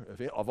brother,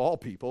 of all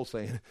people,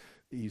 saying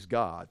he's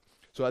God.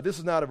 So this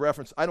is not a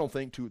reference, I don't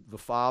think, to the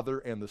Father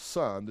and the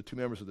Son, the two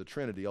members of the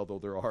Trinity, although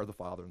there are the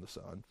Father and the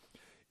Son.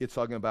 It's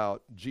talking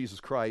about Jesus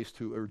Christ,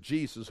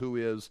 Jesus, who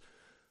is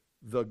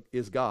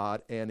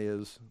God and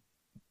is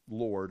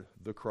Lord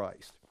the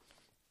Christ.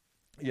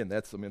 Again,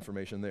 that's some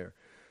information there.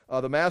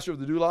 The master of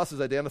the doulos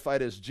is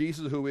identified as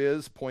Jesus, who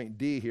is, point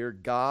D here,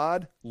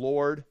 God,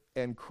 Lord,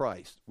 and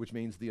Christ, which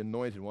means the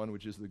anointed one,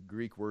 which is the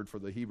Greek word for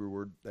the Hebrew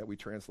word that we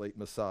translate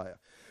Messiah.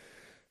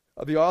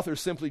 The author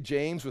is simply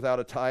James without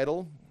a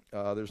title.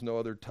 There's no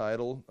other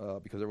title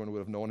because everyone would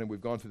have known him. We've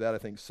gone through that, I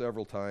think,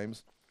 several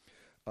times.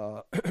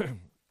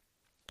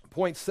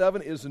 Point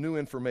 7 is the new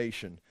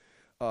information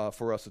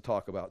for us to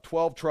talk about.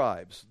 12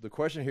 tribes. The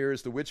question here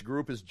is to which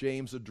group is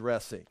James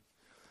addressing?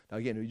 Now,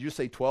 again, when you just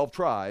say 12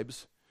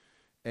 tribes,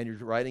 and you're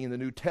writing in the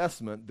New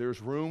Testament, there's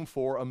room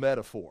for a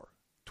metaphor.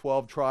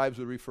 12 tribes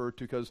would refer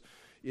to, because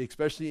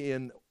especially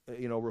in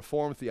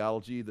Reformed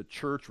theology, the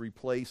church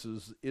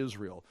replaces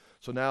Israel.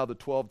 So now the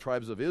 12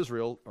 tribes of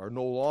Israel are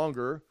no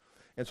longer,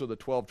 and so the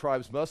 12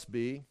 tribes must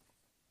be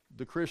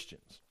the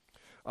Christians.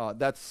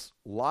 That's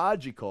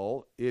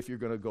logical if you're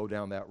going to go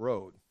down that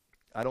road.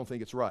 I don't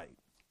think it's right.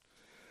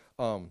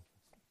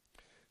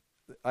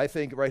 I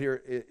think right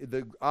here,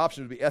 the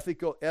option would be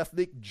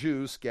ethnic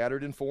Jews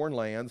scattered in foreign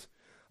lands.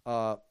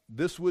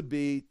 This would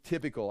be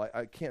typical.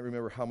 I can't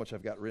remember how much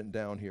I've got written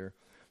down here,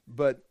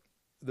 but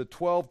the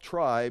 12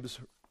 tribes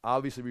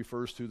obviously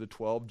refers to the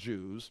 12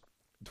 Jews,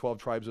 12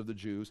 tribes of the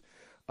Jews.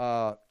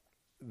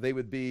 They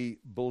would be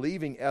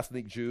believing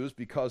ethnic Jews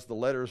because the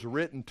letter is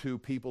written to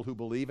people who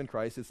believe in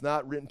Christ. It's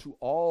not written to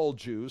all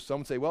Jews.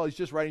 Some say, well, he's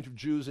just writing to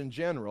Jews in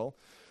general.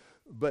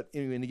 But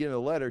when you get in the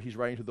letter, he's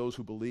writing to those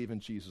who believe in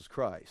Jesus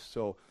Christ.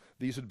 So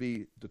these would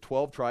be, the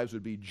 12 tribes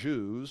would be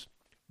Jews,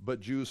 but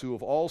Jews who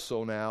have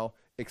also now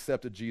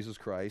accepted Jesus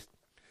Christ.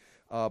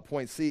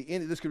 Point C,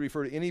 this could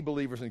refer to any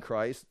believers in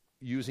Christ,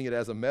 using it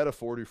as a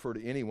metaphor to refer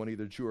to anyone,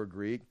 either Jew or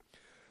Greek.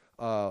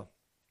 So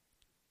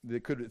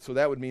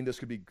that would mean this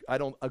could be, I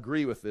don't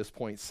agree with this,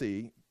 point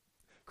C.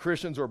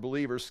 Christians or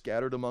believers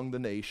scattered among the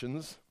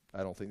nations.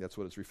 I don't think that's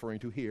what it's referring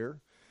to here.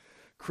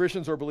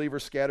 Christians or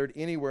believers scattered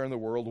anywhere in the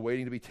world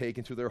waiting to be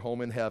taken to their home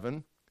in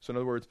heaven. So in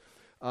other words,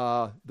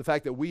 the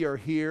fact that we are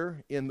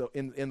here in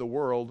the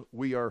world,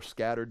 we are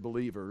scattered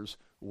believers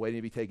waiting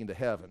to be taken to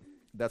heaven.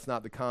 That's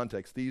not the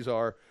context. These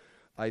are,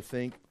 I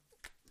think,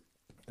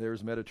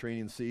 there's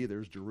Mediterranean Sea,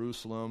 there's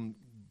Jerusalem,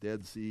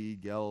 Dead Sea,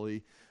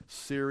 Galilee,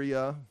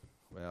 Syria.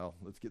 Well,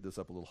 let's get this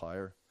up a little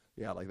higher.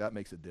 Yeah, like that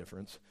makes a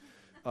difference.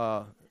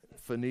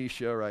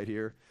 Phoenicia right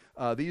here.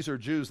 These are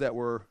Jews that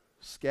were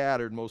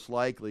scattered most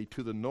likely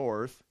to the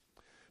north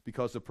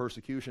because of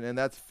persecution, and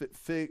that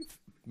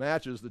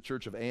matches the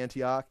church of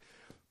Antioch,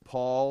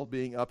 Paul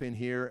being up in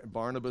here,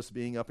 Barnabas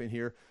being up in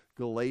here,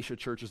 Galatia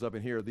churches up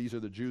in here. These are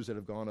the Jews that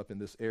have gone up in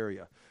this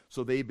area.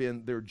 So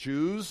they're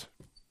Jews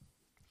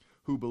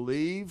who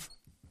believe,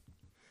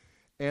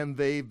 and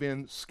they've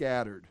been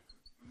scattered.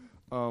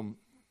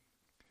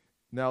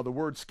 Now the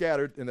word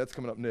scattered, and that's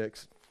coming up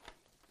next.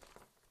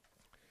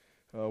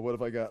 What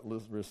have I got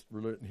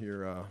written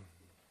here?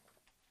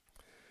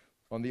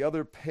 On the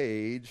other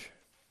page,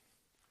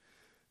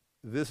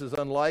 this is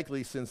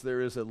unlikely since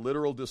there is a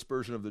literal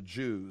dispersion of the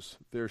Jews.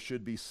 There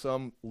should be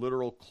some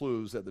literal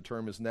clues that the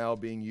term is now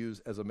being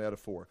used as a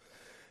metaphor.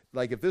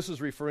 Like if this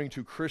is referring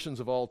to Christians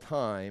of all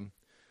time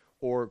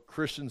or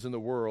Christians in the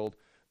world,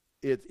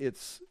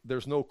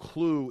 there's no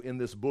clue in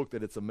this book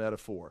that it's a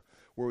metaphor.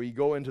 Where we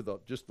go into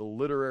just the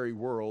literary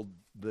world,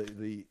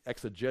 the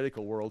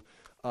exegetical world,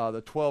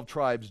 the 12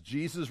 tribes,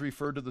 Jesus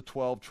referred to the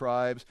 12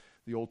 tribes.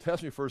 The Old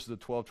Testament refers to the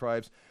 12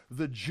 tribes.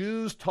 The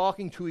Jews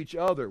talking to each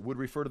other would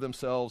refer to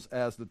themselves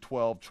as the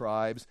 12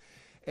 tribes.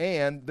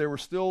 And there were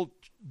still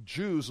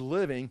Jews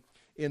living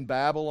in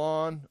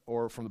Babylon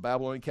or from the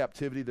Babylonian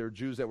captivity. There were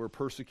Jews that were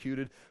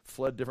persecuted,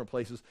 fled different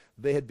places.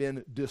 They had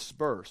been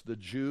dispersed, the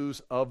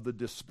Jews of the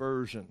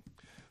dispersion.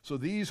 So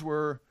these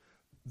are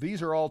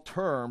all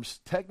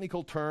terms,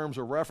 technical terms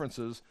or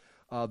references,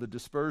 the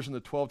dispersion, the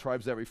 12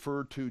 tribes that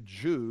referred to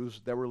Jews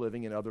that were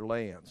living in other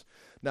lands.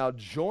 Now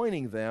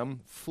joining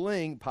them,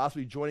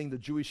 possibly joining the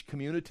Jewish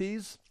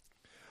communities,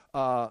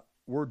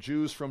 were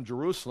Jews from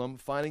Jerusalem,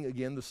 finding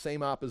again the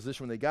same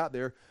opposition when they got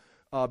there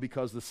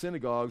because the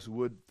synagogues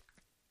would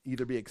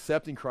either be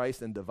accepting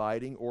Christ and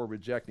dividing or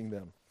rejecting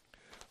them.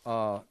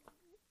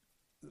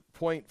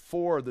 Point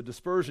 4, the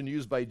dispersion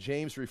used by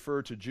James to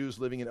refer to Jews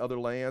living in other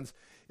lands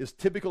is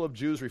typical of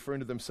Jews referring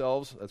to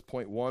themselves. That's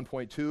point 1.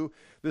 Point 2,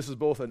 this is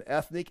both an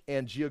ethnic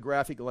and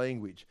geographic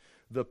language.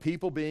 The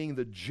people being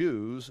the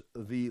Jews,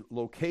 the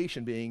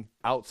location being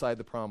outside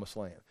the promised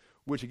land,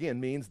 which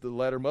again means the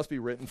letter must be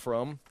written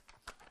from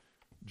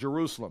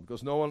Jerusalem,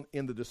 because no one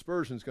in the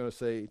dispersion is going to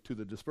say to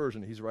the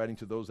dispersion. He's writing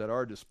to those that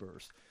are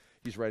dispersed.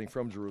 He's writing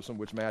from Jerusalem,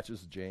 which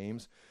matches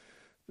James.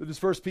 The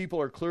dispersed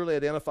people are clearly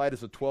identified as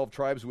the 12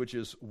 tribes, which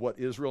is what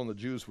Israel and the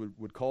Jews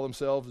would call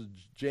themselves.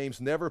 James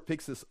never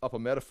picks this up a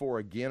metaphor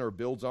again or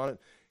builds on it.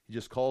 He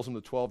just calls them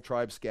the 12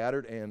 tribes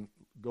scattered and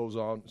goes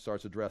on and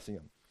starts addressing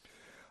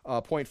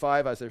them. Point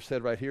 5, as I've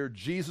said right here,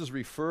 Jesus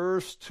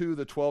refers to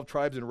the 12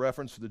 tribes in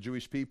reference to the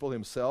Jewish people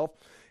himself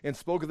and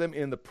spoke of them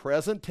in the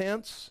present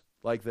tense,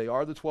 like they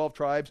are the 12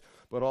 tribes,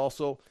 but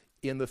also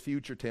in the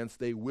future tense,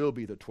 they will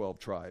be the 12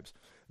 tribes.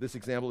 This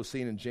example is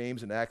seen in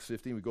James in Acts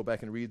 15. We go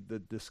back and read the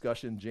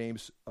discussion in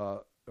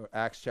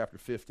Acts chapter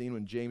 15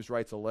 when James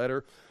writes a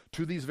letter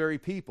to these very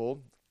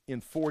people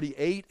in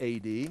 48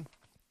 AD.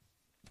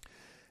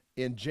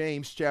 In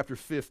James chapter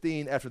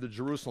 15, after the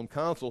Jerusalem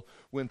council,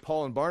 when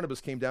Paul and Barnabas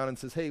came down and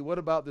says, hey, what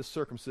about this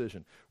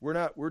circumcision?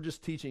 We're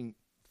just teaching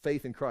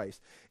faith in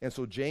Christ. And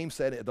so James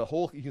said,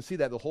 you can see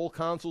that the whole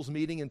council's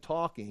meeting and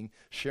talking,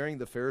 sharing.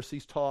 The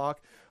Pharisees talk,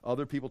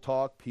 other people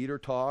talk, Peter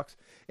talks,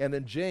 and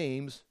then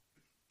James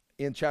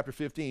in chapter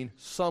 15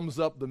 sums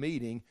up the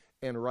meeting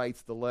and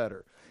writes the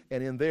letter.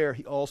 And in there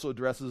he also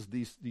addresses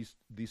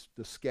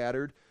the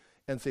scattered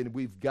and saying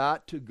we've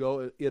got to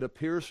go. It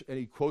appears, and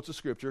he quotes a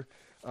scripture,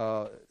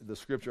 the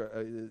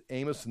scripture,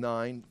 Amos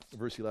 9,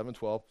 verse 11,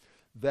 12,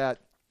 that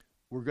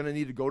we're going to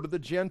need to go to the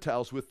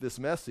Gentiles with this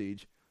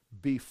message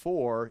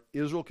before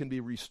Israel can be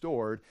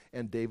restored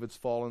and David's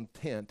fallen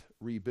tent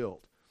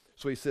rebuilt.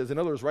 So he says, in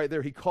other words, right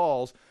there, he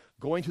calls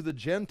going to the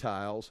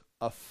Gentiles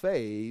a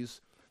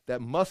phase that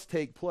must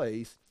take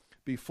place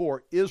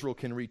before Israel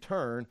can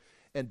return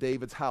and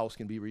David's house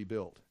can be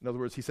rebuilt. In other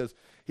words, he says,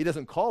 he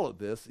doesn't call it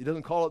this. He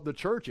doesn't call it the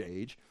church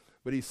age,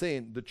 but he's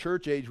saying the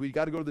church age, we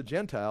got to go to the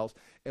Gentiles,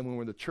 and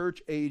when the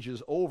church age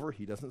is over,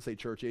 he doesn't say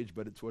church age,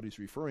 but it's what he's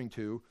referring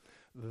to,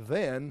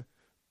 then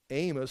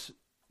Amos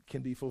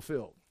can be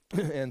fulfilled.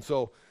 And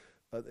so,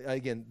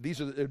 again,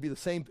 it'd be the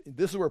same.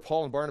 This is where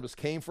Paul and Barnabas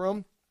came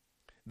from.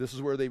 This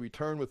is where they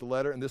return with the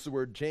letter, and this is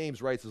where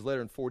James writes his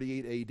letter in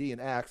 48 A.D. in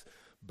Acts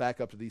back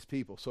up to these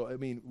people. So, I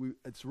mean,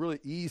 it's really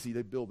easy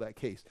to build that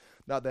case.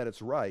 Not that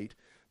it's right,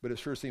 but it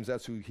sure seems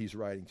that's who he's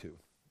writing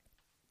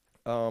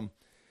to.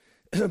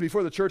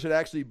 Before the church had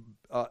actually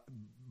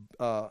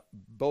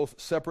both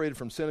separated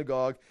from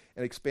synagogue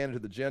and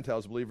expanded to the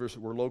Gentiles, believers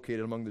were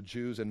located among the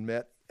Jews and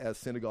met as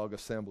synagogue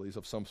assemblies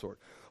of some sort.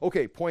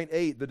 Okay, point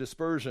 8, the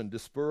dispersion.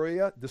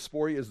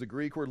 Dysphoria is the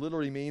Greek word,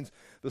 literally means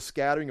the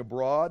scattering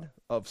abroad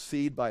of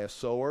seed by a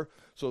sower.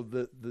 So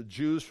the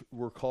Jews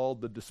were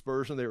called the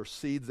dispersion. They were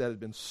seeds that had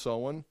been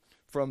sown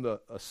from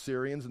the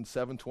Assyrians in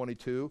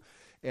 722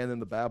 and then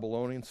the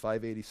Babylonians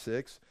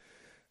 586.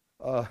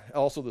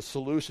 Also, the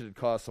solution had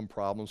caused some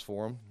problems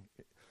for them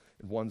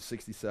in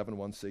 167,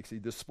 160.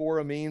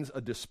 Diaspora means a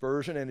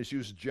dispersion and is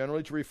used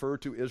generally to refer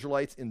to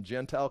Israelites in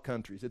Gentile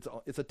countries.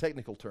 It's a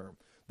technical term,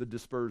 the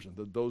dispersion,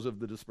 those of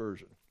the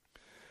dispersion.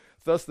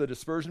 Thus, the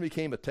dispersion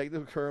became a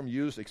technical term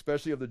used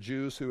especially of the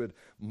Jews who had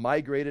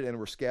migrated and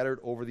were scattered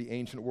over the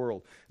ancient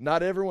world.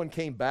 Not everyone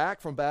came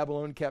back from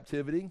Babylonian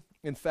captivity.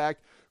 In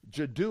fact,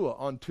 Jaddua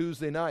on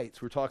Tuesday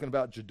nights, we're talking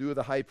about Jaddua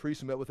the high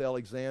priest who met with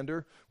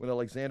Alexander when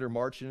Alexander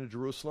marched into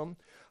Jerusalem.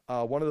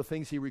 One of the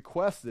things he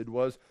requested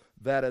was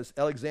that as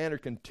Alexander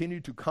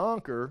continued to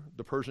conquer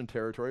the Persian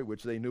territory,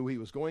 which they knew he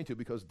was going to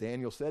because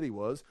Daniel said he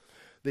was,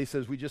 they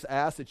says, we just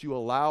ask that you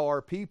allow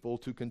our people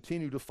to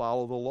continue to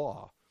follow the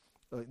law,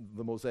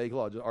 the Mosaic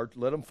law.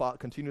 Let them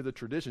continue the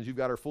traditions. You've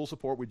got our full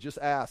support. We just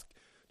ask,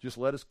 just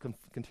let us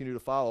continue to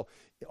follow.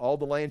 All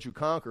the lands you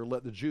conquer,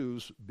 let the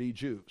Jews be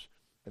Jews.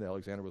 And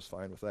Alexander was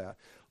fine with that.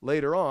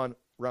 Later on,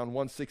 around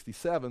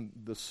 167,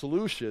 the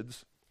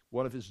Seleucids,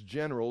 one of his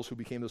generals who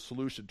became the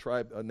Seleucid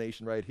tribe, a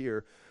nation right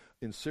here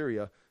in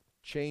Syria,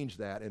 changed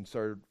that and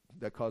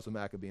that caused the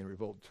Maccabean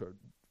revolt,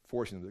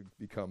 forcing them to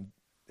become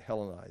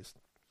Hellenized.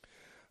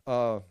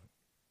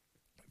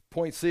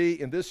 Point C,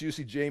 in this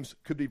usage, James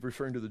could be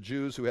referring to the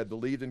Jews who had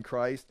believed in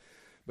Christ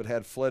but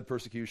had fled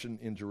persecution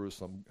in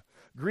Jerusalem.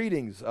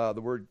 Greetings,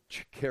 the word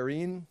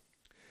charin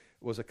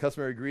was a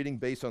customary greeting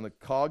based on the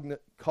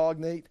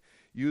cognate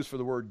used for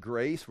the word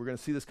grace. We're going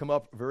to see this come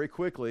up very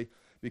quickly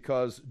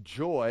because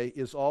joy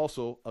is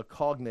also a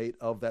cognate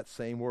of that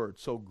same word.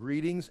 So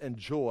greetings and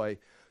joy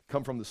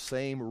come from the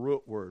same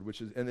root word,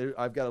 which is, and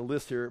I've got a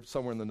list here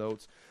somewhere in the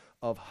notes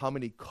of how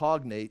many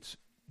cognates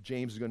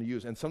James is going to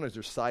use, and sometimes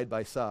they're side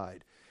by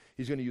side.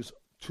 He's going to use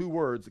two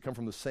words that come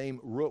from the same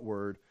root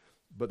word,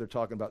 but they're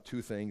talking about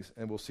two things,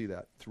 and we'll see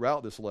that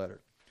throughout this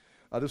letter.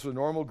 This was a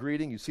normal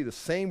greeting. You see the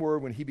same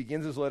word when he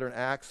begins his letter in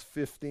Acts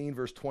 15,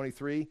 verse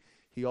 23.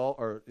 I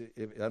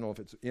don't know if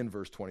it's in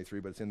verse 23,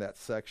 but it's in that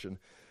section.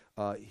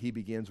 He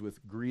begins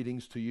with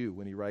greetings to you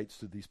when he writes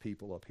to these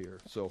people up here.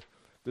 So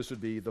this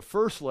would be the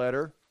first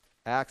letter.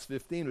 Acts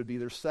 15 would be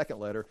their second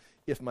letter,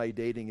 if my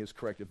dating is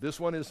correct. If this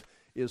one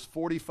is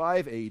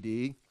 45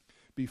 A.D.,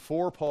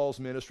 before Paul's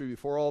ministry,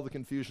 before all the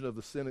confusion of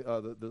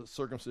the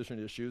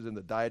circumcision issues and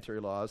the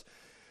dietary laws,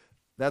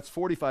 that's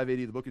 45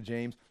 A.D., the book of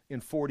James.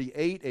 In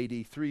 48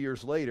 A.D., 3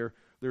 years later,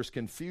 there's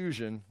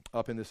confusion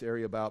up in this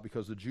area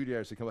because the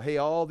Judaizers had come. Hey,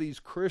 all these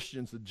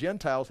Christians, the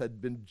Gentiles had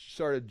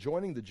started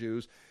joining the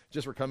Jews,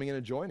 just were coming in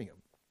and joining them.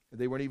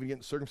 They weren't even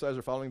getting circumcised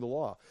or following the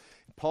law.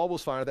 Paul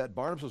was fine with that.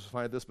 Barnabas was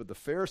fine with this, but the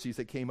Pharisees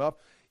that came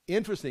up,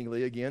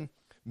 interestingly, again,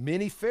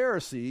 many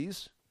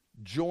Pharisees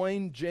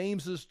joined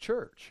James's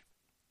church.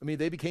 I mean,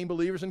 they became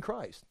believers in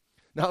Christ.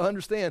 Now,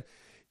 understand,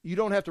 you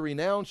don't have to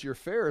renounce your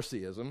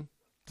Phariseeism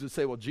to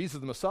say, well, Jesus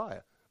is the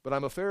Messiah, but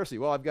I'm a Pharisee.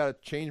 Well, I've got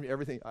to change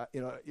everything.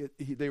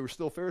 They were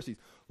still Pharisees.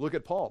 Look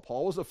at Paul.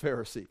 Paul was a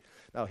Pharisee.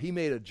 Now, he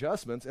made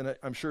adjustments, and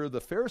I'm sure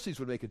the Pharisees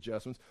would make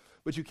adjustments,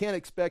 but you can't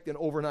expect an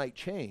overnight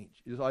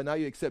change. Now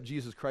you accept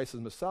Jesus Christ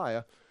as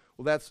Messiah.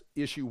 Well, that's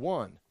issue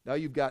one. Now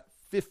you've got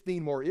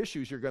 15 more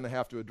issues you're going to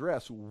have to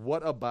address.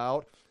 What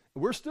about,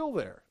 we're still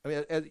there. I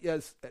mean,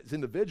 as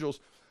individuals,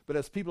 but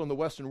as people in the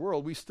Western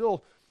world, we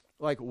still,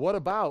 what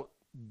about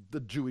the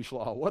Jewish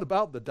law? What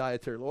about the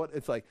dietary law?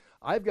 It's like,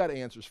 I've got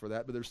answers for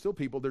that, but there's still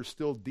people, they're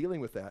still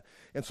dealing with that.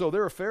 And so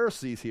there are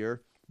Pharisees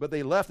here, but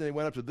they left and they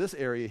went up to this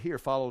area here,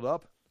 followed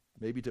up,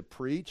 maybe to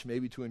preach,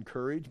 maybe to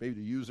encourage, maybe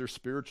to use their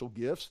spiritual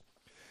gifts.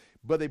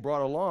 But they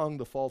brought along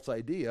the false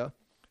idea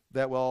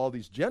that, well, all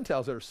these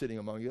Gentiles that are sitting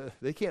among you,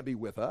 they can't be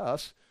with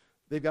us.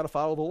 They've got to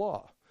follow the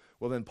law.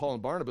 Well, then Paul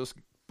and Barnabas,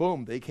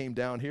 boom, they came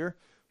down here,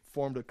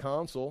 formed a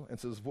council and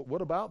says,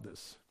 what about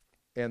this?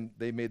 And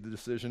they made the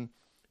decision,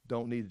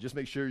 don't need it. Just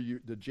make sure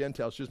the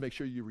Gentiles, just make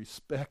sure you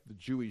respect the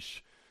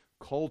Jewish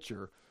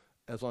culture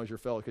as long as you're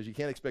fellow, because you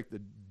can't expect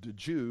the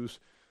Jews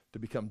to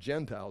become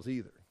Gentiles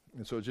either.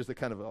 And so it's just a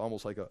kind of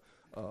almost like a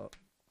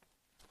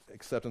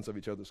acceptance of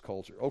each other's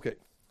culture. Okay.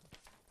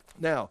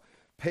 Now,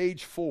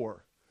 page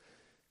 4.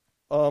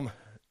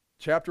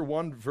 Chapter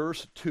 1,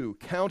 verse 2.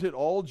 Count it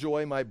all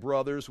joy, my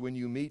brothers, when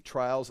you meet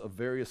trials of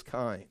various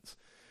kinds.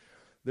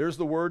 There's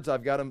the words.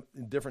 I've got them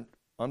in different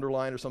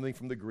underline or something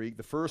from the Greek.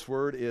 The first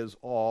word is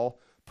all,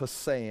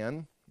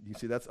 pasan. You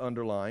see that's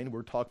underlined.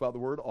 We're talking about the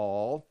word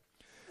all.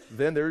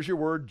 Then there's your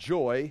word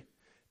joy,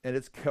 and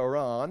it's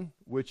charan,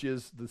 which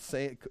is the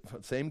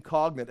same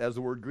cognate as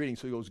the word greeting.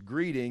 So he goes,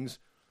 greetings,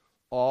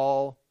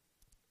 all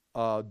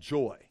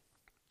joy.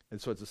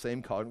 And so it's the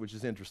same cognate, which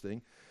is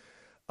interesting.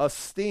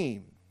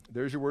 Esteem.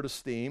 There's your word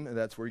esteem, and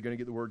that's where you're going to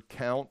get the word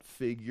count,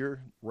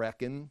 figure,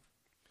 reckon.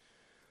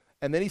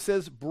 And then he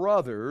says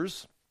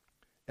brothers,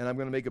 and I'm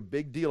going to make a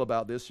big deal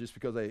about this just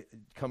because I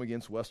come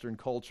against Western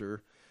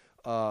culture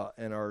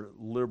and our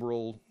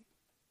liberal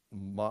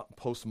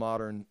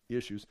postmodern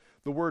issues.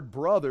 The word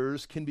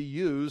brothers can be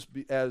used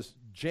as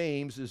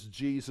James is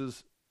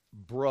Jesus'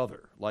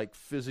 brother, like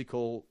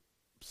physical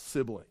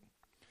sibling.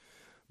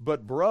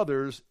 But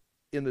brothers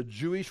in the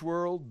Jewish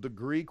world, the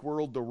Greek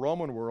world, the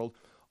Roman world,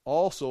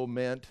 also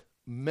meant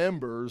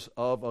members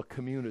of a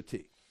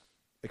community,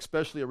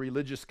 especially a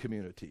religious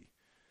community.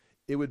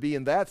 It would be,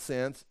 in that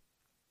sense,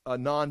 a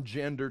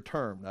non-gender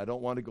term. I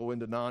don't want to go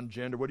into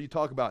non-gender. What do you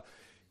talk about?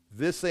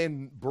 This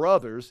saying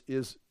brothers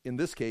is, in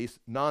this case,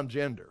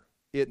 non-gender.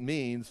 It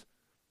means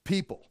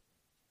people.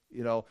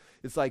 You know,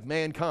 it's like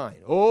mankind.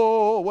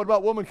 Oh, what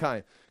about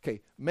womankind? Okay,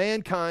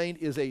 mankind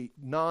is a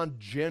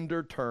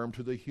non-gender term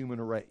to the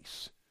human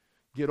race.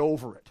 Get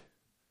over it.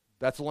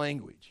 That's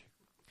language.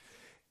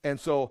 And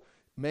so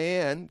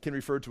man can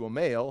refer to a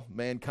male.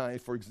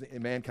 Mankind,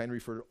 mankind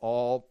refer to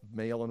all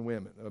male and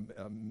women,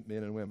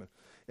 men and women.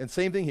 And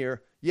same thing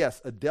here.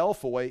 Yes,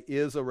 adelphoi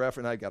is a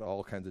reference. I got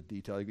all kinds of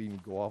detail. I can even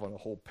go off on a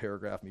whole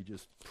paragraph, me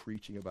just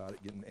preaching about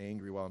it, getting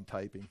angry while I'm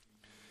typing.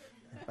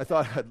 I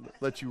thought I'd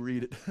let you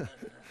read it.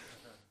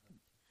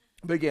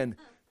 But again,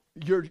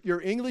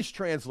 your English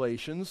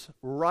translations,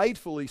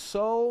 rightfully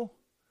so,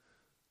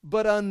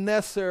 but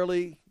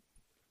unnecessarily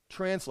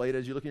translate,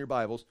 as you look in your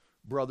Bibles,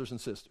 brothers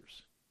and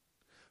sisters.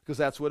 Because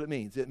that's what it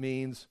means. It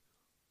means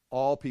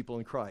all people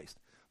in Christ.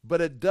 But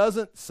it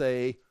doesn't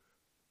say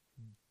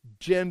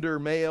gender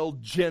male,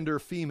 gender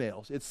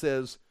females. It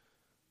says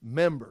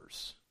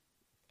members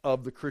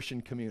of the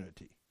Christian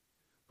community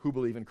who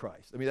believe in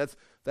Christ. I mean,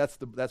 that's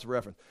a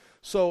reference.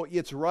 So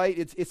it's right.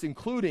 It's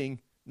including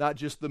not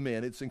just the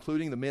men. It's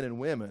including the men and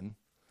women.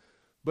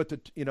 But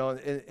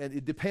and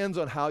it depends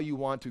on how you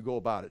want to go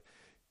about it.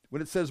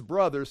 When it says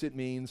brothers, it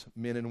means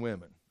men and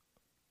women.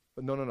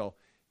 But no.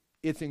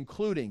 It's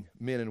including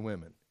men and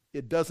women.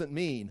 It doesn't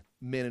mean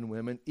men and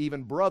women.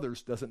 Even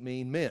brothers doesn't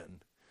mean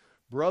men.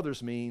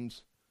 Brothers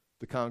means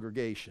the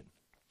congregation.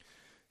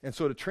 And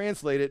so to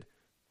translate it,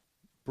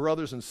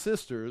 brothers and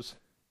sisters,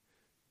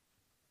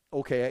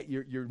 okay,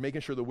 you're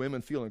making sure the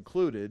women feel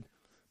included,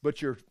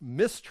 but you're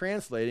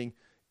mistranslating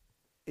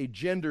a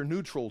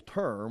gender-neutral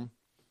term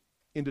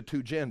into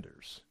two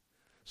genders.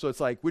 So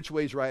it's like, which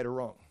way's right or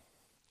wrong?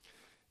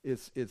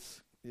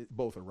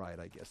 Both are right,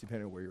 I guess,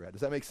 depending on where you're at.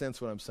 Does that make sense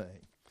what I'm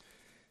saying?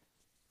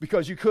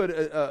 Because you could,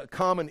 a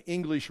common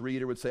English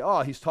reader would say,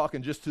 oh, he's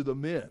talking just to the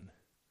men.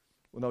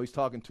 Well, no, he's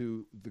talking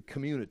to the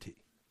community.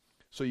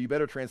 So you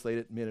better translate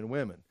it men and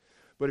women.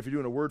 But if you're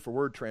doing a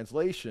word-for-word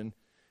translation,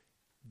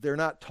 they're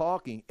not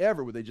talking,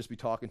 ever would they just be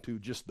talking to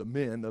just the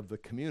men of the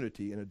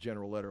community in a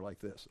general letter like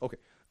this. Okay,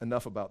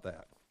 enough about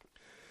that.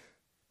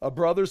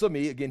 Brothers of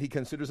me, again, he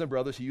considers them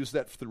brothers. He used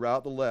that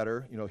throughout the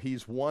letter. You know,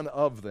 he's one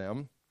of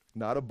them,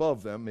 not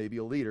above them, maybe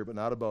a leader, but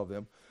not above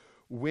them.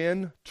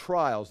 When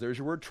trials, there's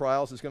your word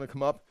trials, is going to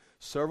come up.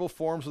 Several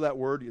forms of that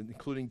word,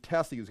 including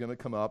testing, is going to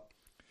come up.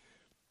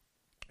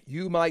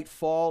 You might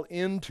fall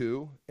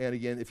into, and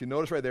again, if you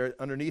notice right there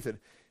underneath it,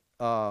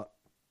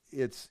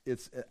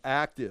 it's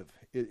active.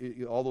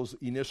 All those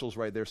initials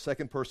right there,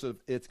 second person,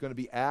 it's going to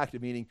be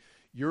active, meaning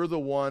you're the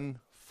one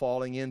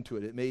falling into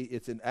it.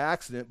 It's an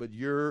accident, but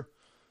you're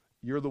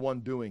the one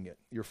doing it.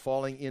 You're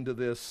falling into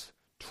this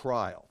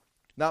trial.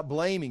 Not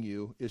blaming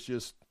you, it's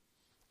just,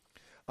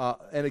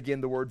 and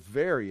again, the word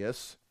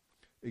various,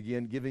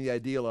 again, giving the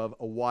idea of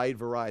a wide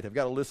variety. I've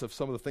got a list of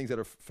some of the things that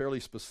are fairly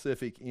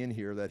specific in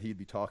here that he'd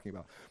be talking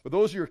about. But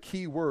those are your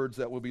key words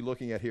that we'll be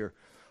looking at here.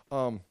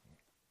 Oh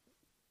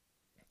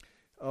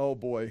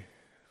boy,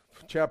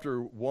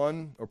 chapter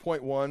 1, or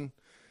point 1,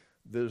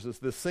 there's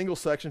this single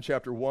section,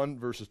 chapter 1,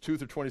 verses 2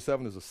 through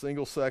 27 is a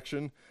single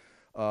section.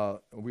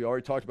 We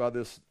already talked about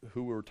this,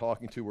 who we're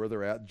talking to, where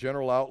they're at.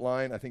 General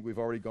outline, I think we've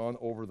already gone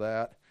over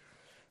that.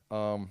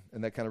 And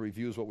that kind of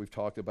reviews what we've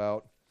talked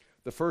about.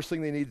 The first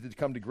thing they needed to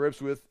come to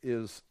grips with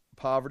is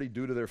poverty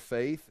due to their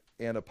faith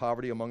and a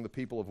poverty among the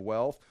people of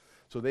wealth.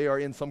 So they are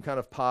in some kind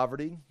of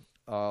poverty,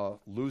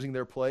 losing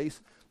their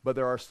place, but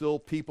there are still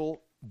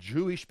people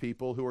Jewish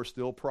people who are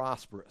still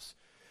prosperous.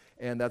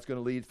 And that's going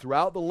to lead,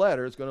 throughout the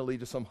letter, it's going to lead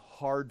to some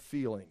hard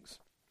feelings.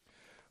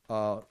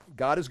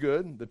 God is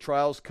good. The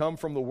trials come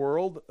from the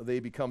world.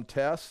 They become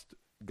tests.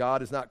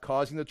 God is not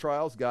causing the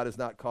trials. God is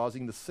not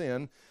causing the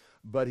sin,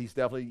 but he's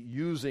definitely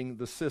using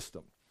the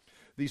system.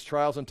 These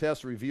trials and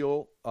tests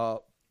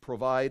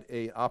provide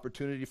an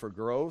opportunity for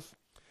growth.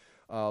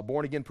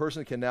 Born-again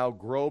person can now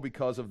grow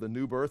because of the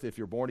new birth. If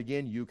you're born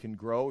again, you can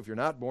grow. If you're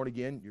not born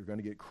again, you're going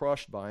to get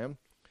crushed by him.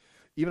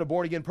 Even a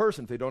born-again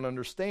person, if they don't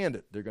understand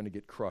it, they're going to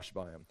get crushed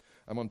by him.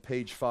 I'm on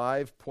page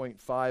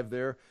 5.5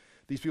 there.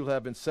 These people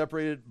have been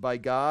separated by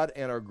God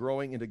and are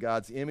growing into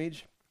God's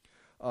image.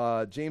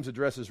 James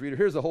addresses reader.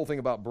 Here's the whole thing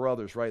about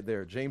brothers right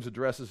there. James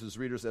addresses his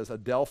readers as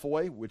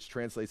adelphoi, which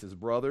translates as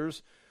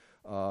brothers.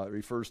 It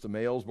refers to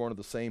males born of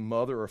the same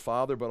mother or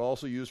father, but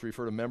also used to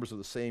refer to members of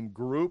the same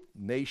group,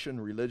 nation,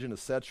 religion,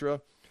 etc.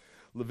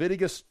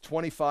 Leviticus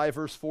 25,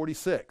 verse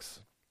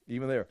 46,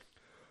 even there.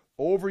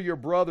 Over your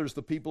brothers,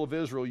 the people of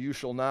Israel, you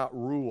shall not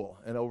rule.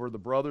 And over the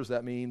brothers,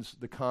 that means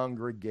the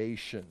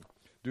congregation.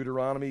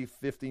 Deuteronomy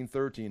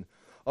 15:13.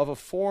 Of a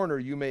foreigner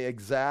you may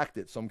exact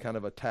it, some kind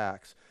of a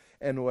tax.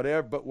 And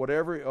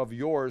whatever of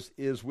yours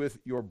is with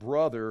your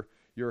brother,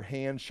 your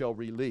hand shall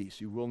release.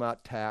 You will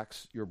not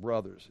tax your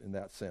brothers in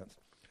that sense.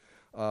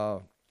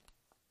 Again,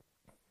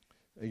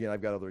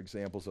 I've got other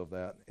examples of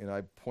that.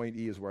 And point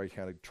E is where I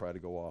kind of try to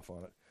go off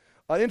on it.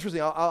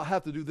 Interesting, I'll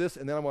have to do this,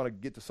 and then I want to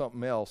get to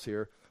something else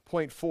here.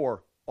 Point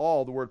 4,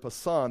 all, the word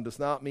pasan, does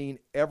not mean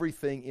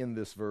everything in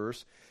this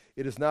verse.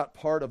 It is not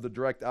part of the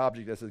direct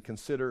object as to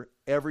consider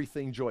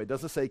everything joy. It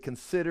doesn't say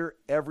consider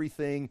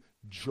everything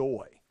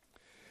joy.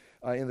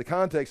 In the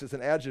context, it's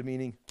an adjective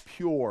meaning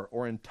pure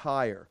or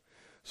entire.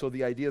 So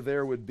the idea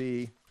there would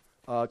be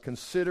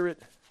consider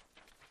it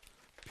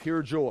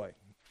pure joy.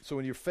 So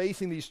when you're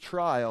facing these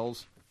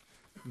trials,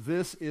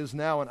 this is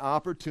now an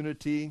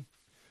opportunity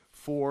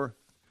for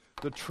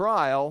the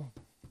trial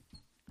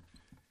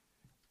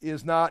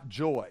is not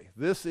joy.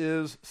 This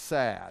is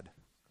sad.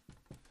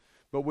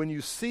 But when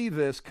you see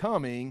this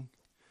coming,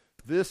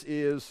 this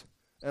is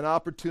an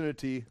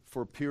opportunity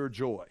for pure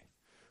joy.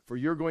 For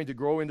you're going to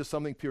grow into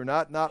something pure.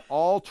 Not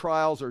all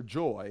trials are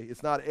joy.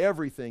 It's not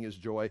everything is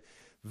joy.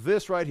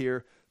 This right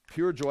here,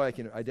 pure joy, I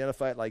can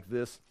identify it like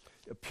this.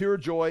 Pure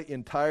joy,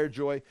 entire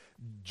joy.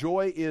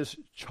 Joy is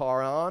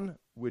charan,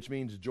 which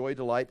means joy,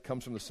 delight,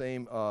 comes from the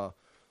same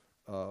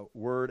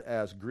word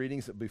as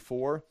greetings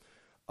before.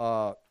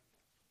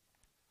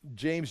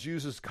 James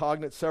uses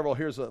cognates several.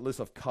 Here's a list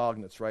of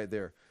cognates right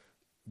there,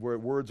 where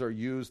words are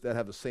used that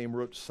have the same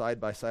root side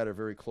by side, are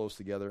very close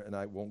together, and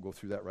I won't go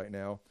through that right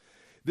now.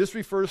 This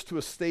refers to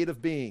a state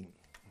of being.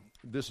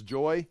 This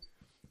joy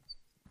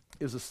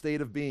is a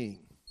state of being.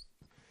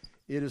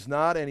 It is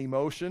not an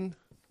emotion.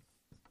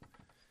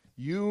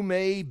 You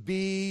may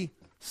be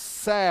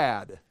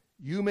sad.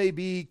 You may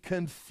be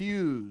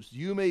confused.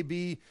 You may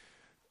be,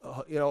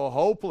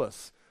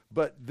 hopeless.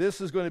 But this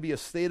is going to be a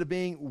state of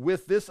being.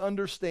 With this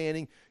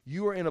understanding,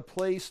 you are in a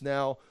place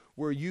now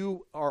where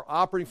you are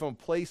operating from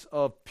a place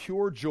of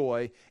pure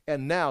joy,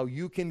 and now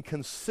you can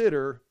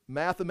consider,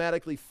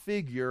 mathematically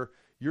figure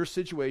your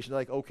situation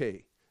like,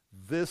 okay,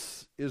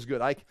 this is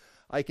good.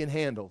 I can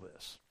handle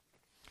this.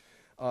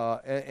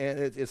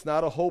 And it's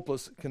not a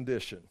hopeless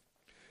condition.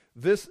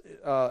 This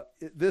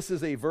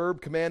is a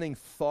verb commanding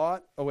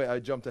thought. Oh, wait, I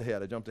jumped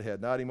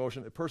ahead. Not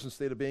emotion, a person's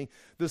state of being.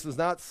 This does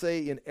not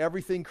say in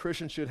everything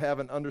Christians should have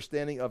an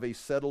understanding of a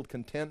settled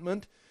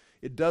contentment.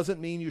 It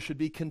doesn't mean you should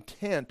be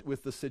content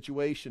with the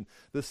situation.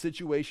 The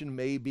situation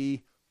may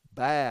be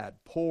bad,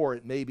 poor,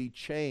 it may be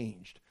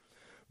changed.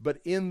 But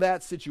in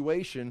that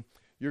situation,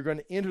 you're going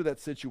to enter that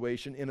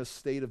situation in a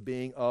state of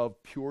being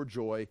of pure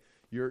joy.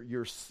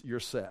 You're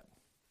set.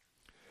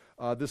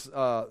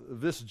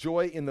 This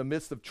joy in the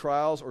midst of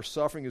trials or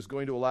suffering is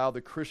going to allow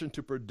the Christian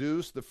to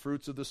produce the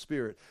fruits of the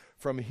Spirit.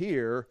 From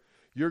here,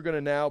 you're going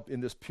to now, in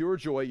this pure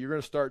joy, you're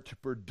going to start to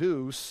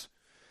produce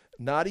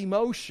not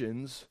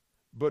emotions,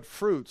 but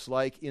fruits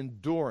like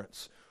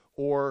endurance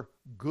or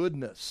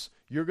goodness.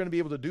 You're going to be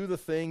able to do the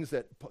things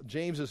that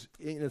James is,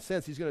 in a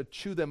sense, he's going to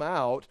chew them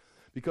out,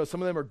 because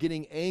some of them are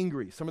getting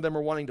angry. Some of them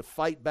are wanting to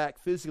fight back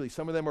physically.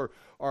 Some of them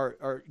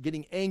are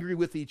getting angry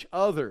with each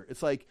other.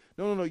 It's like,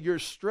 no, you're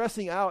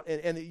stressing out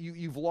and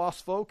you've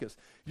lost focus.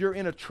 You're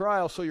in a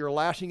trial, so you're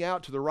lashing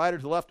out to the right or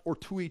to the left or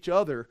to each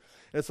other.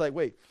 And it's like,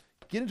 wait,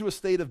 get into a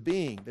state of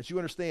being that you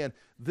understand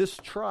this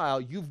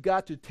trial, you've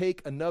got to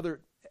take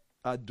another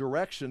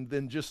direction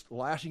than just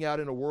lashing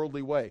out in a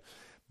worldly way.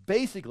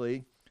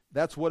 Basically,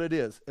 that's what it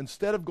is.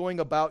 Instead of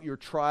going about your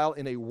trial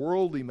in a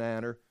worldly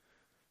manner,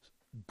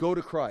 go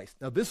to Christ.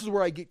 Now, this is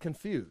where I get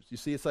confused. You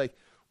see, it's like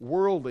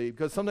worldly,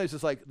 because sometimes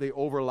it's like they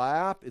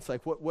overlap. It's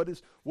like, what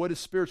is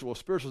spiritual? Well,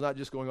 spiritual is not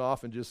just going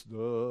off and just,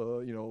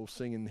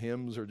 singing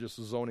hymns or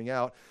just zoning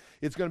out.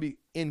 It's going to be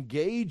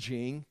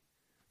engaging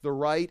the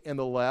right and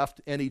the left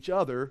and each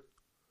other,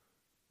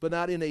 but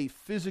not in a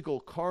physical,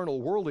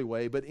 carnal, worldly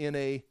way, but in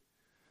a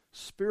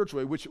spiritual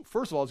way, which,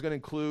 first of all, is going to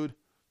include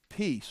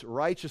peace,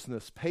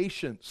 righteousness,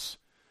 patience.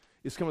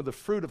 It's kind of the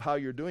fruit of how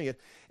you're doing it.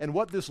 And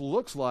what this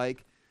looks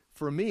like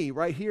for me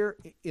right here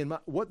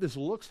what this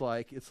looks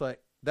like, it's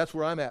like, that's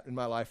where I'm at in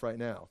my life right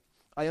now.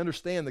 I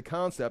understand the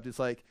concept. It's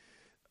like,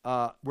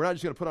 we're not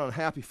just going to put on a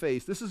happy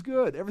face. This is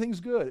good. Everything's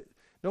good.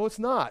 No, it's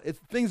not.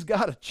 Things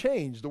got to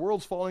change. The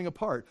world's falling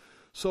apart.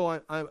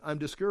 So I'm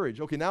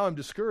discouraged. Okay, now I'm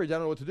discouraged. I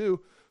don't know what to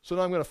do. So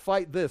now I'm going to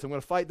fight this. I'm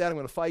going to fight that. I'm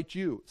going to fight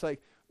you. It's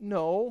like,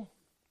 no,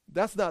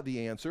 that's not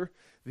the answer.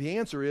 The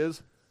answer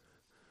is,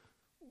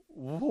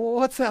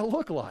 what's that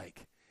look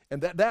like?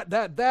 And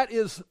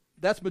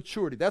that's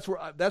maturity. That's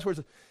where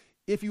it's,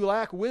 if you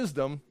lack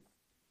wisdom,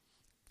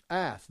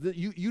 ask.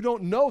 You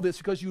don't know this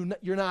because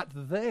you're not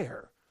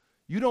there.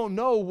 You don't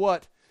know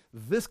what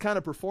this kind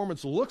of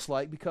performance looks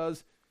like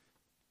because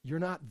you're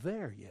not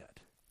there yet.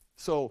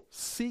 So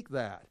seek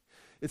that.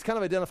 It's kind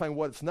of identifying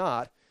what it's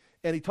not,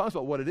 and he talks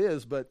about what it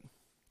is, but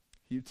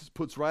he just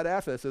puts right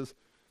after that, says,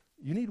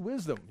 you need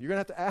wisdom. You're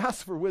going to have to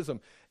ask for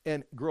wisdom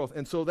and growth.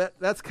 And so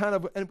that's kind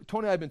of, and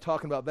Tony and I have been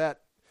talking about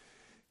that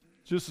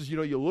just as,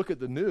 you look at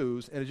the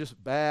news, and it's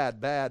just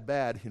bad.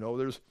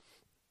 There's,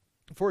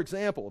 for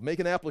example, make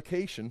an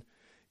application.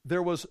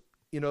 There was,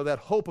 that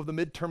hope of the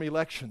midterm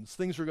elections.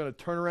 Things were going to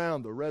turn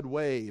around, the red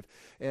wave,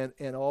 and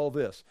all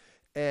this.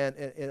 And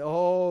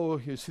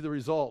you see the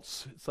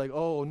results. It's like,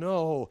 oh,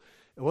 no.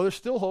 Well, there's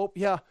still hope,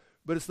 yeah,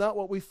 but it's not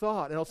what we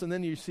thought. And also, and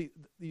then you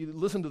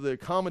listen to the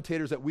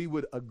commentators that we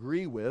would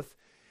agree with,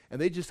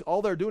 and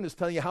all they're doing is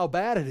telling you how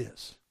bad it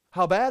is.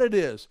 How bad it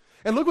is.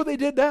 And look what they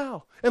did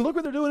now. And look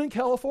what they're doing in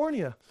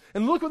California.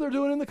 And look what they're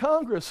doing in the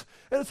Congress.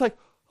 And it's like,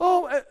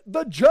 oh,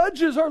 the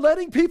judges are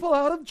letting people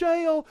out of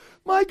jail.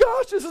 My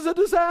gosh, this is a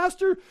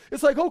disaster.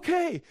 It's like,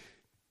 okay,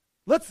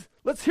 let's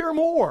hear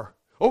more.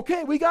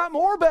 Okay, we got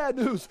more bad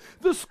news.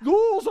 The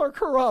schools are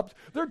corrupt.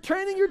 They're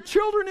training your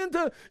children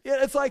into,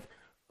 it's like,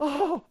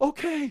 oh,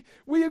 okay,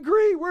 we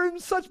agree. We're in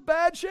such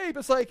bad shape.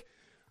 It's like,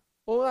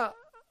 well,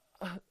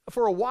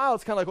 for a while,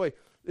 it's kind of like, wait,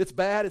 it's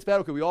bad.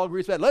 Okay, we all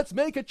agree it's bad. Let's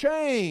make a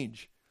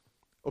change.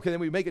 Okay, then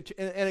we make it,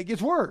 and it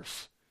gets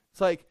worse.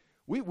 It's like,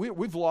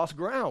 we've lost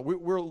ground.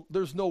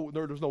 There's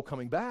no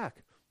coming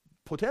back.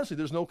 Potentially,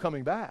 there's no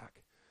coming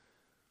back.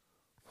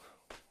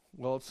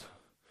 Well,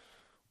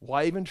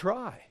 why even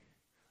try?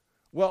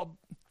 Well,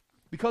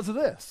 because of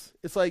this.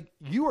 It's like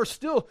you are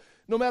still,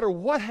 no matter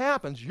what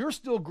happens, you're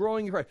still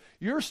growing in Christ.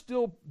 You're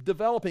still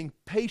developing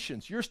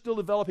patience. You're still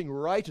developing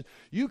righteousness.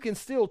 You can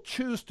still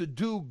choose to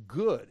do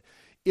good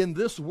in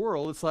this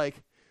world. It's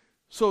like,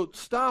 so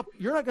stop.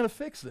 You're not going to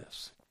fix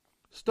this.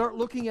 Start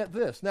looking at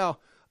this. Now,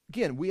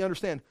 again, we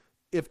understand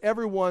if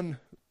everyone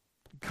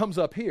comes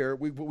up here,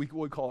 we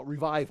call it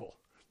revival,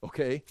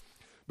 okay?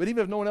 But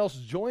even if no one else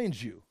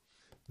joins you,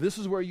 this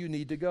is where you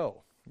need to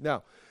go.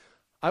 Now,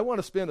 I want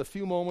to spend a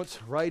few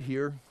moments right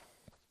here.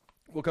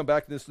 We'll come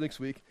back to this next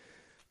week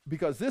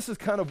because this is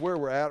kind of where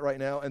we're at right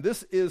now, and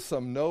this is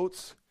some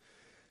notes.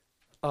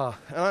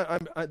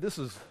 And this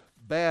is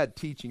bad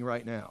teaching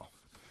right now.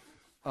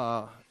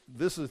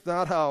 This is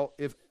not how,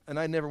 and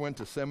I never went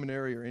to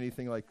seminary or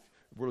anything like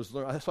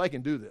so I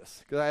can do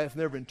this because I've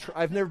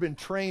never been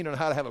trained on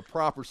how to have a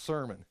proper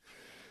sermon.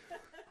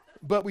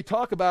 But we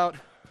talk about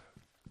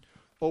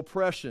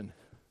oppression.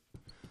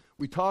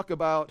 We talk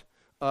about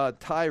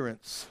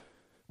tyrants.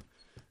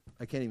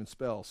 I can't even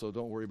spell, so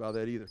don't worry about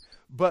that either.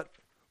 But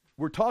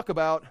we're talking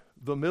about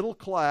the middle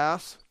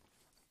class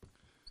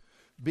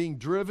being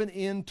driven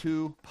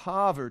into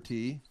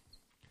poverty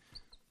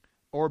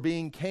or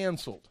being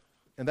canceled.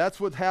 And that's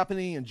what's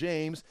happening in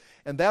James,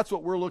 and that's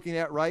what we're looking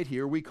at right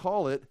here. We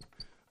call it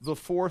the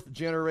fourth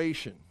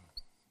generation.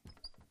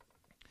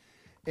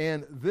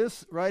 And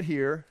this right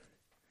here,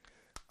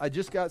 I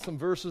just got some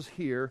verses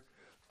here.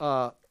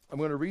 I'm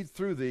going to read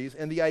through these,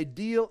 and the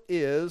ideal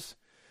is,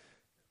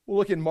 we'll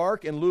look in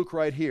Mark and Luke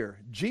right here.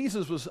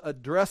 Jesus was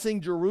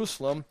addressing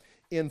Jerusalem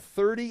in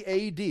 30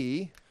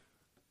 A.D.,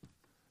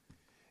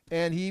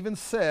 and he even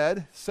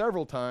said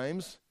several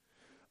times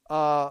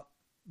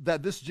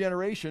that this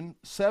generation,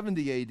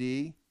 70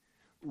 A.D.,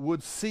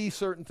 would see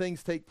certain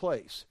things take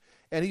place.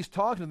 And he's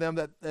talking to them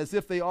that as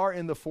if they are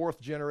in the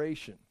fourth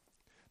generation.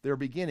 They're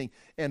beginning.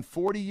 And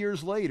 40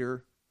 years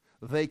later,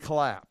 they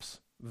collapse.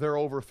 They're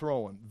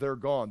overthrown. They're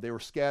gone. They were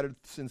scattered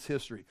since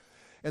history.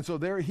 And so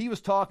there he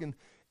was talking.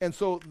 And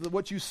so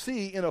what you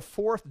see in a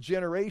fourth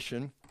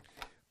generation,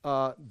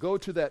 go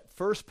to that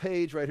first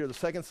page right here, the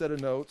second set of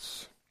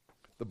notes,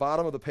 the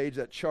bottom of the page,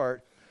 that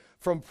chart,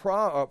 from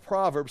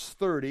Proverbs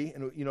 30,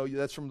 and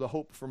that's from the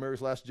Hope for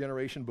Mary's Last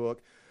Generation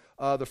book.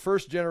 The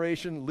first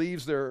generation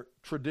leaves their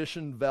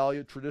traditional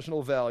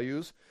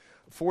values.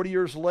 40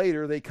 years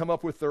later, they come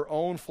up with their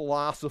own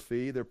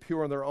philosophy. They're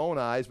pure in their own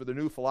eyes, but their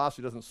new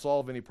philosophy doesn't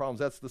solve any problems.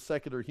 That's the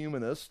secular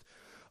humanist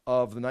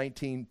of the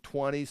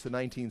 1920s to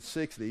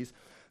 1960s.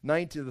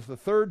 The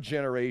third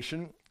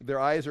generation, their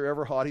eyes are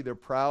ever haughty. They're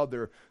proud.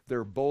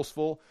 They're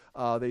boastful.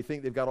 They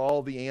think they've got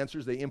all the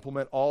answers. They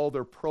implement all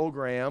their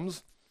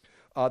programs.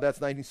 That's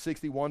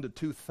 1961 to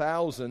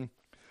 2000.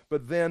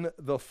 But then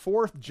the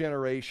fourth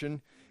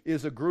generation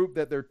is a group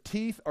that their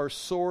teeth are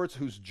swords,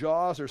 whose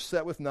jaws are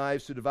set with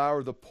knives to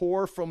devour the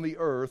poor from the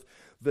earth,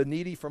 the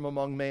needy from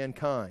among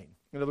mankind.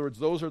 In other words,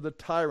 those are the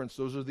tyrants,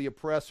 those are the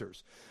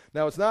oppressors.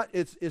 Now, it's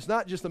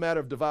not just a matter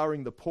of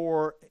devouring the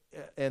poor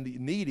and the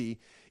needy.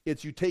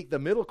 It's you take the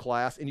middle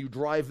class and you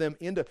drive them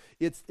into,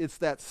 it's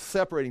that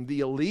separating.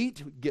 The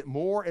elite get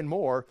more and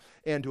more,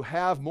 and to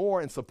have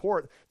more and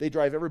support, they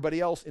drive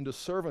everybody else into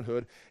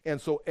servanthood, and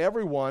so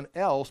everyone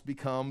else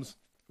becomes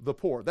the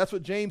poor. That's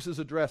what James is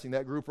addressing,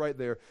 that group right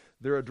there.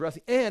 They're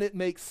addressing, and it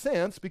makes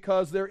sense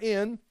because they're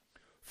in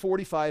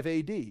 45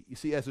 AD. You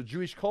see, as a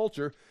Jewish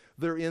culture,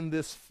 they're in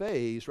this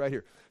phase right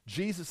here.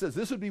 Jesus says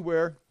this would be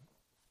where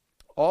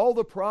all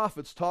the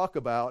prophets talk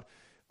about,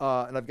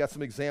 and I've got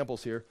some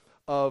examples here,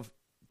 of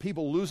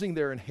people losing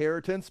their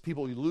inheritance,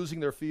 people losing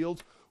their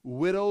fields,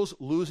 widows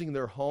losing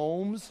their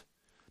homes.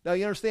 Now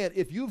you understand,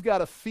 if you've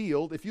got a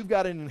field, if you've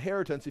got an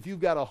inheritance, if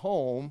you've got a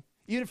home,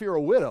 even if you're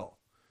a widow,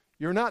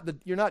 you're not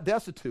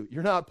destitute,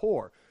 you're not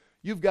poor.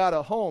 You've got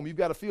a home, you've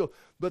got a field,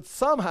 but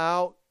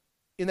somehow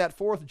in that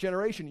fourth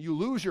generation, you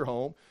lose your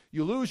home,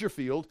 you lose your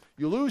field,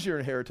 you lose your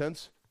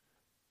inheritance,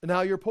 and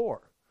now you're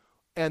poor.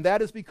 And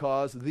that is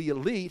because the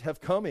elite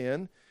have come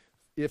in.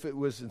 If it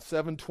was in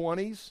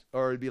 720s,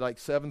 or it'd be like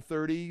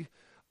 730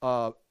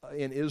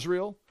 in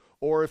Israel,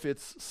 or if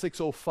it's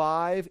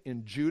 605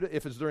 in Judah,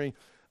 if it's during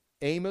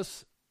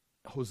Amos,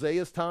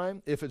 Hosea's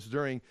time, if it's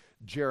during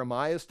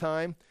Jeremiah's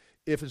time,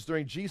 if it's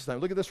during Jesus' time.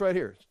 Look at this right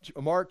here.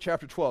 Mark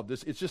chapter 12.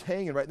 It's just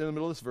hanging right in the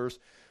middle of this verse.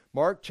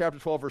 Mark chapter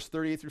 12, verse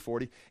 38 through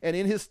 40. And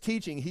in his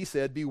teaching, he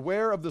said,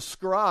 "Beware of the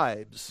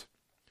scribes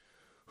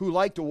who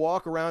like to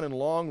walk around in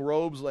long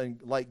robes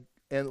and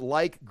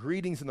like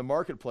greetings in the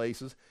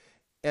marketplaces,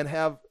 and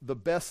have the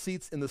best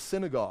seats in the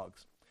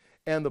synagogues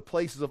and the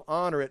places of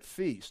honor at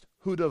feast,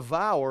 who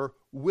devour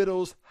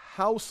widows'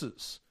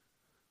 houses."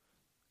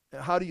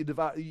 How do you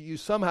devour? You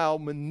somehow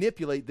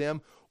manipulate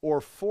them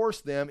or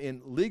force them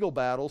in legal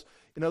battles.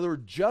 In other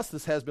words,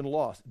 justice has been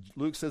lost.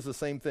 Luke says the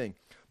same thing.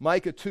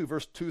 Micah 2,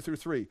 verse 2 through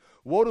 3.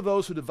 "Woe to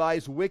those who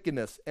devise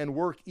wickedness and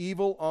work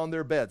evil on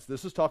their beds."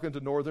 This is talking to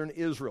northern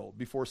Israel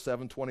before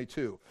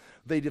 722.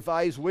 They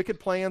devise wicked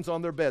plans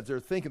on their beds. They're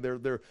thinking,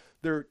 they're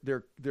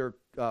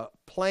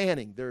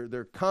planning,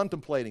 they're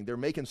contemplating, they're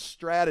making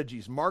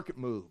strategies, market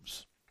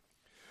moves.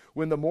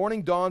 "When the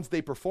morning dawns,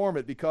 they perform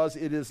it because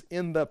it is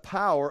in the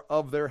power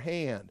of their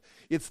hand."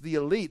 It's the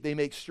elite. They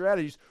make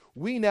strategies.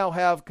 We now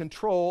have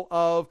control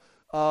of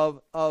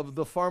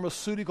the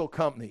pharmaceutical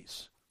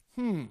companies.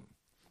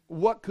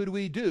 What could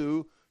we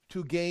do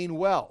to gain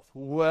wealth?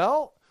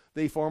 Well,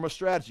 they form a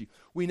strategy.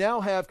 We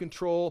now have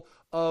control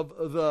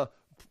of the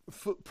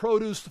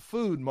produce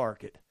food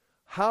market.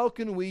 How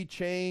can we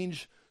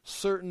change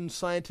certain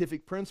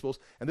scientific principles?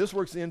 And this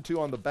works into,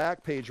 on the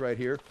back page right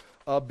here,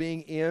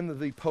 being in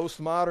the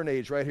postmodern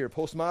age right here.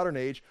 Postmodern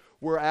age,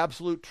 where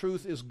absolute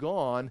truth is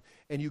gone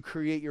and you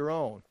create your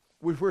own.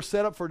 We're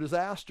set up for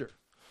disaster.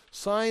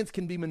 Science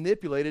can be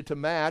manipulated to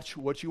match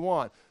what you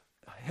want.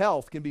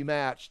 Health can be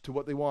matched to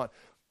what they want.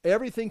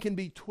 Everything can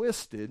be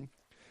twisted,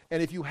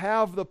 and if you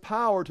have the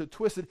power to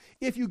twist it,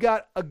 if you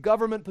got a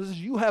government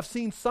position, you have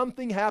seen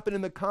something happen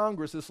in the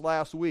Congress this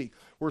last week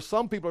where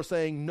some people are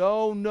saying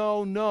no,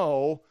 no,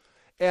 no,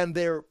 and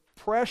they're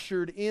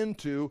pressured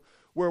into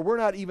where we're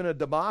not even a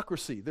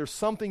democracy. There's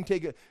something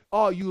taken,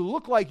 oh, you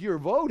look like you're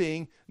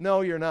voting.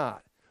 No, you're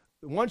not.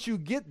 Once you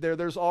get there,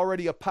 there's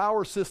already a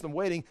power system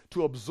waiting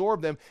to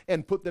absorb them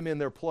and put them in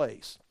their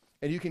place.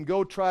 And you can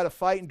go try to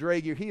fight and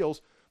drag your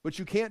heels, but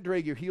you can't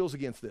drag your heels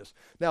against this.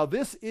 Now,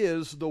 this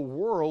is the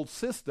world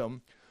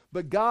system,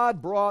 but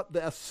God brought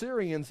the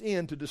Assyrians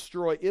in to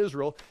destroy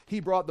Israel. He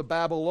brought the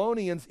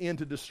Babylonians in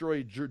to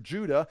destroy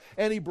Judah,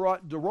 and he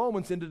brought the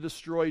Romans in to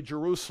destroy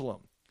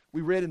Jerusalem.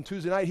 We read in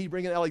Tuesday night, he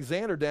bringing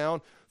Alexander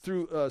down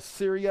through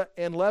Syria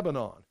and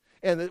Lebanon.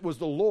 And it was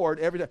the Lord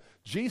every time.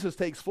 Jesus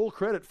takes full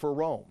credit for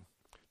Rome.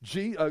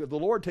 The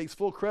Lord takes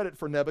full credit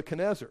for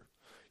Nebuchadnezzar.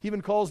 He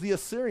even calls the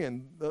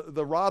Assyrian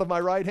the rod of my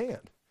right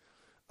hand.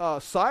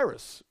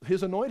 Cyrus,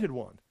 his anointed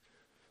one.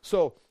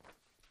 So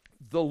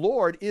the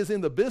Lord is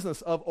in the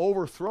business of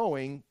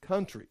overthrowing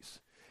countries.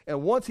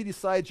 And once he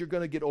decides you're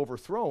going to get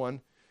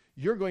overthrown,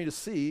 you're going to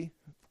see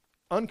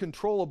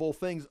uncontrollable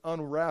things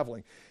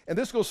unraveling. And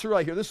this goes through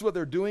right here. This is what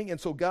they're doing. And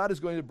so God is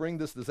going to bring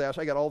this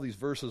disaster. I got all these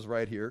verses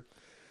right here.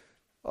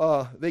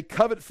 They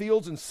covet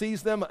fields and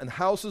seize them, and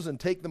houses and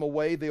take them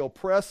away. They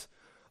oppress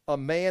a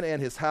man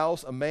and his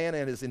house, a man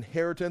and his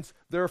inheritance.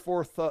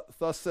 Therefore,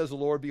 thus says the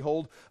Lord,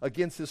 behold,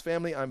 against his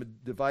family I'm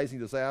devising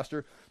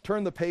disaster.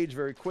 Turn the page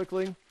very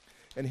quickly.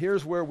 And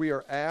here's where we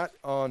are at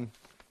on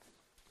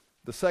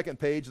the second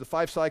page, the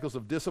 5 cycles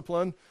of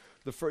discipline.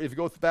 If you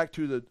go back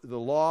to the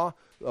law,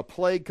 a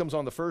plague comes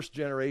on the first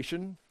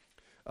generation.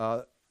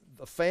 The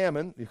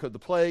famine, because the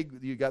plague,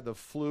 you got the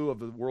flu of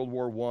the World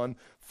War I.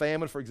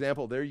 Famine, for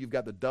example, there you've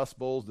got the Dust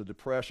Bowls, the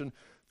Depression.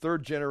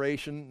 Third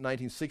generation,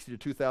 1960 to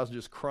 2000,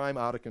 just crime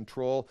out of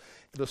control.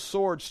 The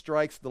sword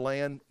strikes the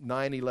land,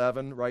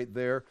 9/11, right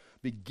there,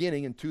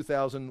 beginning in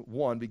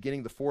 2001,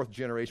 beginning the fourth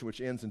generation, which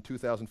ends in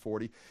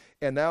 2040.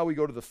 And now we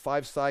go to the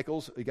 5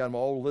 cycles. We got them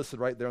all listed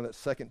right there on that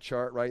second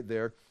chart right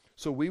there.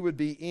 So we would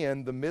be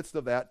in the midst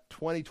of that,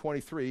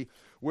 2023.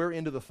 We're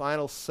into the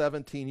final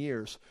 17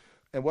 years.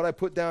 And what I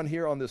put down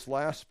here on this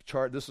last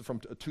chart, this is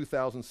from a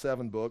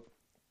 2007 book,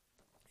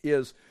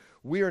 is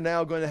we are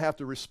now going to have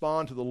to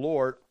respond to the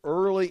Lord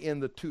early in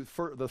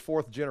the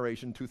fourth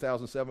generation,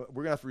 2007. We're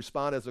going to have to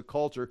respond as a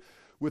culture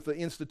with the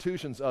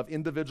institutions of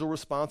individual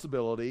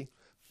responsibility,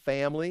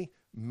 family,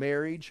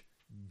 marriage,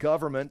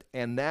 government,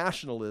 and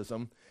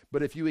nationalism.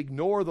 But if you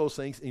ignore those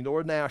things,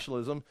 ignore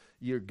nationalism,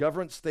 your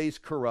government stays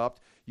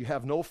corrupt, you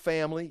have no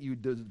family, you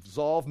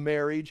dissolve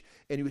marriage,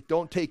 and you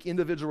don't take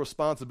individual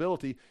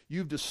responsibility,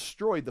 you've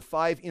destroyed the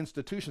 5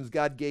 institutions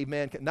God gave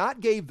mankind.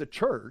 Not gave the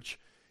church,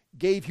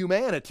 gave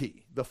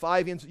humanity. The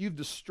 5 you've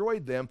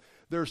destroyed them.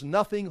 There's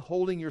nothing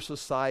holding your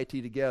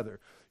society together.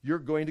 You're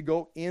going to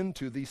go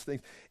into these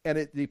things, and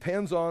it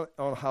depends on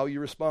how you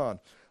respond.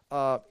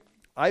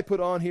 I put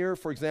on here,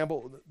 for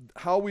example,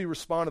 how we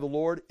respond to the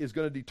Lord is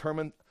going to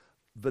determine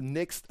the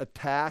next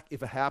attack,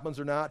 if it happens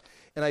or not.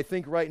 And I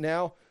think right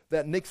now,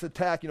 that next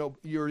attack,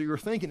 you're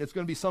thinking it's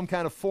going to be some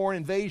kind of foreign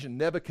invasion,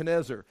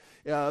 Nebuchadnezzar.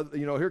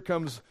 Here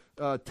comes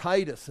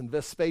Titus and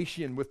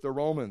Vespasian with the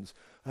Romans.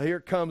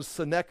 Here comes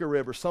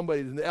Sennacherib or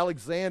somebody,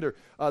 Alexander.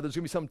 There's going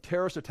to be some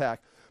terrorist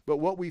attack. But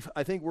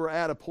I think we're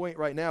at a point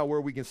right now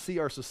where we can see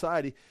our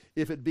society,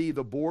 if it be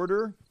the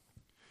border,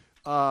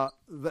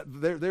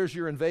 there's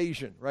your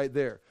invasion right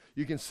there.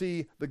 You can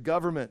see the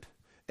government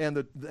and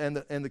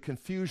the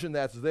confusion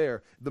that's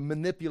there, the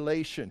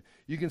manipulation.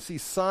 You can see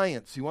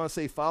science. You want to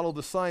say follow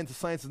the science. The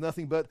science is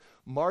nothing but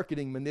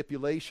marketing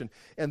manipulation.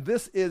 And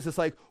it's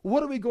like,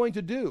 what are we going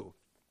to do?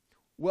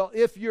 Well,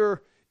 if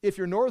you're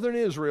northern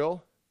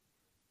Israel,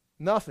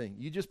 nothing.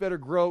 You just better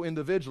grow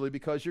individually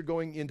because you're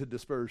going into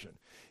dispersion.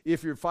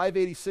 If you're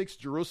 586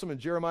 Jerusalem and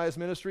Jeremiah's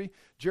ministry,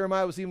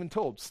 Jeremiah was even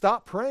told,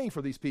 stop praying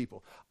for these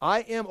people.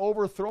 I am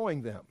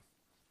overthrowing them.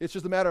 It's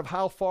just a matter of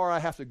how far I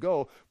have to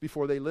go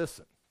before they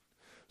listen.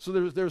 So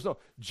there's no,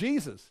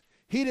 Jesus,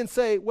 he didn't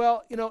say,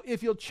 well,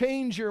 if you'll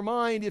change your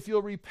mind, if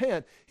you'll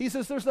repent. He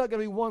says there's not going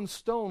to be one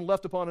stone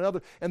left upon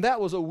another. And that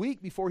was a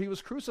week before he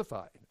was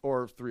crucified,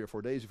 or 3 or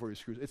 4 days before he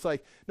was crucified. It's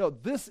like, no,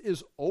 this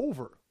is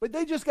over. But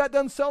they just got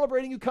done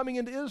celebrating you coming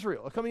into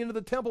Israel, coming into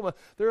the temple.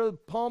 They're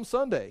Palm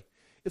Sunday.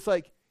 It's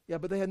like, yeah,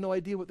 but they had no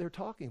idea what they're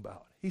talking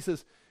about. He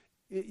says,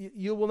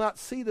 you will not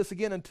see this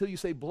again until you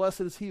say,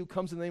 blessed is he who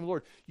comes in the name of the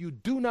Lord. You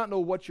do not know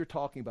what you're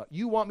talking about.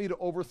 You want me to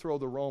overthrow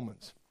the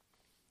Romans.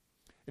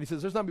 And he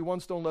says, there's not going to be one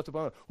stone left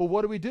upon it. Well,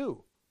 what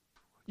do?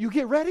 You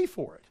get ready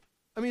for it.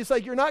 I mean, it's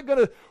like you're not going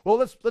to, well,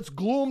 let's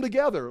glue them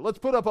together. Let's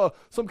put up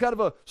some kind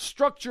of a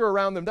structure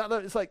around them.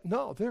 It's like,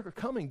 no, they're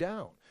coming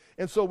down.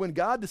 And so when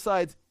God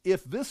decides,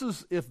 if this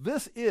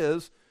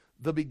is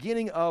the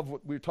beginning of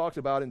what we talked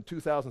about in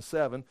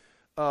 2007,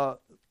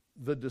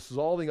 the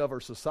dissolving of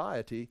our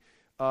society,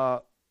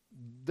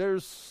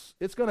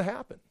 it's going to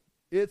happen.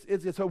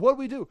 So what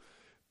do?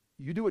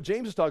 You do what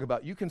James is talking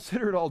about. You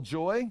consider it all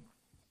joy.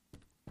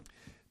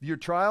 Your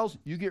trials,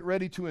 you get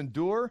ready to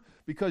endure,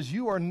 because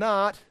you're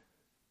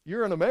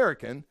an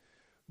American,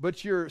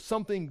 but you're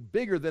something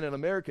bigger than an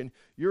American.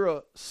 You're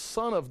a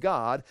son of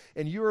God,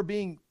 and you're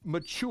being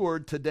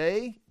matured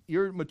today.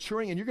 You're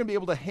maturing, and you're going to be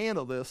able to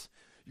handle this.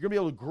 You're going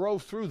to be able to grow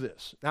through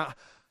this. Now,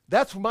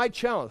 that's my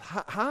challenge.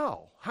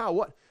 How?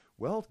 What?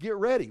 Well, get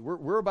ready.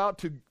 We're about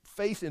to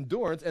face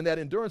endurance, and that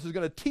endurance is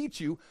going to teach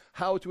you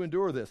how to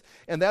endure this.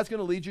 And that's going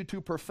to lead you to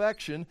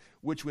perfection,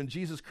 which when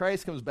Jesus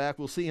Christ comes back,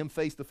 we'll see him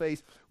face to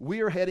face. We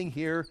are heading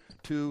here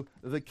to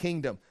the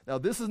kingdom. Now,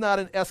 this is not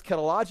an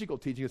eschatological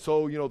teaching.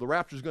 So, the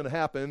rapture is going to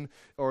happen,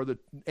 or the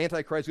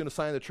Antichrist is going to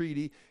sign the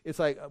treaty. It's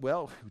like,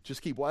 well,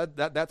 just keep,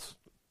 that's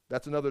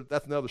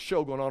another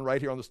show going on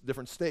right here on this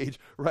different stage,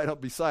 right up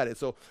beside it.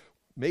 So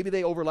maybe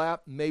they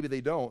overlap, maybe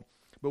they don't.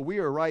 But we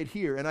are right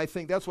here, and I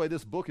think that's why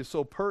this book is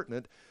so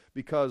pertinent,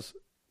 because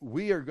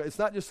it's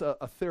not just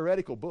a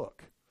theoretical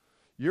book.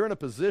 You're in a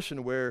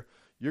position where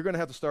you're going to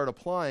have to start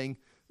applying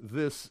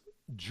this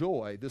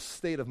joy, this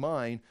state of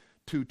mind,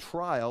 to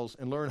trials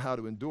and learn how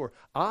to endure.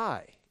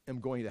 I am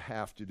going to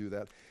have to do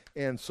that.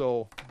 And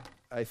so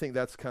I think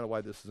that's kind of why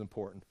this is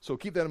important. So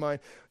keep that in mind.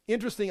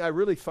 Interesting, I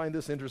really find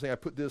this interesting. I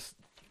put this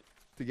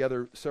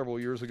together several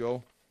years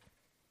ago.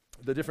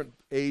 The different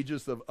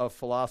ages of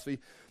philosophy.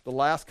 The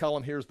last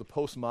column here is the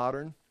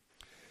postmodern.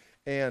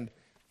 And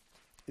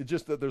it's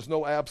just that there's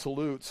no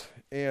absolutes.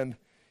 And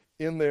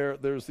in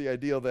there's the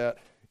idea that,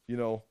 you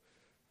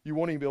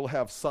won't even be able to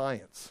have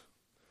science.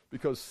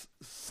 Because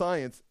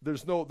science,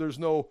 there's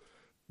no,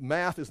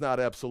 math is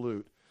not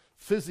absolute.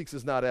 Physics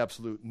is not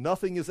absolute.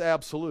 Nothing is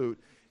absolute.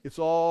 It's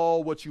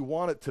all what you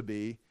want it to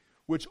be,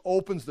 which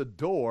opens the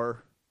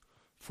door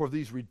for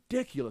these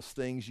ridiculous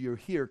things you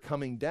hear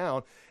coming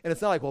down. And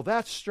it's not like, well,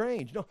 that's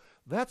strange. No,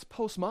 that's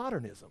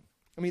postmodernism.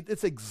 I mean,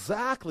 it's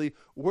exactly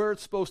where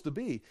it's supposed to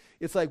be.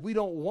 It's like, we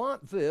don't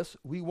want this,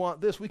 we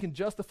want this. We can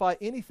justify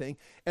anything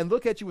and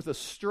look at you with a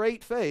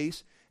straight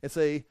face and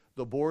say,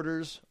 the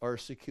borders are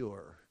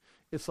secure.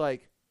 It's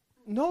like,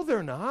 no,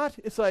 they're not.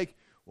 It's like,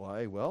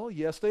 why? Well,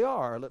 yes, they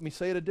are. Let me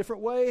say it a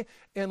different way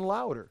and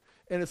louder.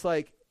 And it's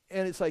like,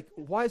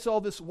 why is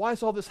all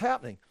this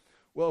happening?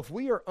 Well, if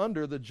we are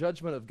under the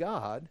judgment of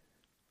God,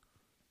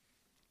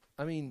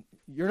 I mean,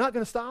 you're not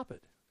going to stop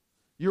it.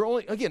 You're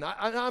only, again,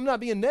 I'm not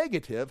being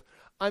negative.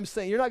 I'm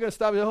saying you're not going to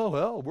stop it. Oh,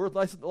 well,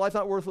 life's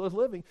not worth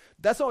living.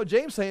 That's not what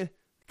James is saying.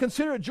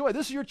 Consider it joy.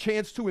 This is your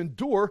chance to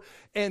endure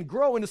and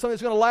grow into something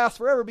that's going to last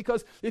forever,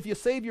 because if you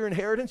save your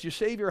inheritance, you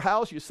save your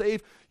house, you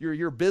save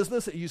your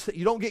business,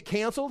 you don't get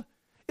canceled,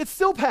 it's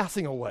still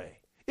passing away.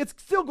 It's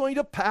still going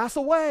to pass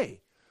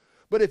away.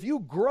 But if you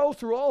grow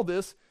through all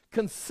this,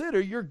 consider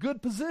your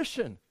good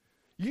position,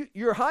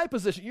 your high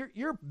position.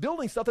 You're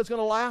building stuff that's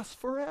going to last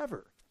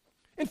forever.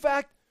 In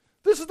fact,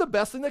 this is the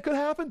best thing that could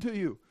happen to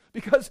you,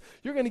 because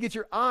you're going to get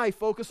your eye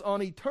focused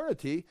on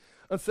eternity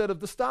instead of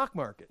the stock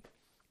market.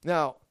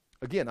 Now,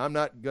 again, I'm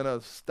not going to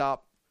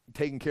stop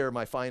taking care of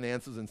my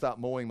finances and stop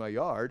mowing my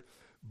yard,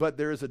 but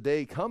there is a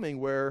day coming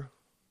where,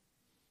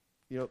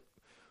 and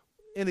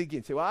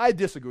again, say, well, I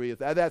disagree with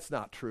that. That's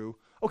not true.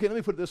 Okay, let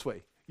me put it this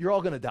way. You're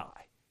all going to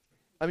die.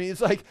 I mean,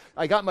 it's like,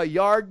 I got my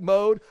yard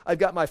mowed. I've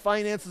got my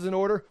finances in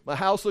order. My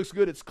house looks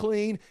good. It's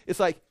clean. It's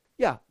like,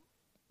 yeah,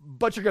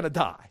 but you're going to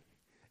die.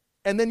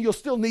 And then you'll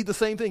still need the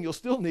same thing. You'll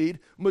still need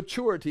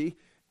maturity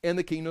in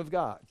the kingdom of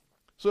God.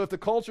 So if the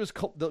culture is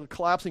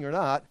collapsing or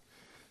not,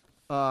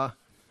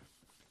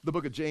 the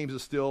book of James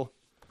is still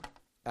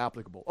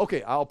applicable.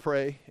 Okay, I'll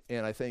pray,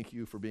 and I thank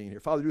you for being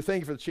here. Father, we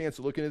thank you for the chance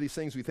to look into these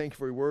things. We thank you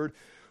for your word.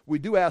 We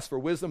do ask for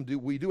wisdom.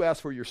 We do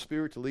ask for your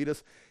Spirit to lead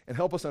us and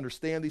help us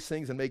understand these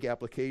things and make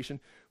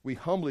application. We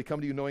humbly come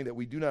to you knowing that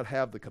we do not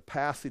have the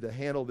capacity to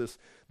handle this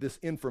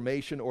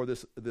information or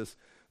this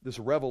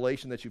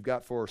revelation that you've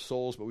got for our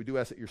souls, but we do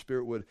ask that your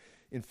Spirit would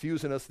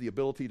infuse in us the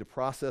ability to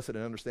process it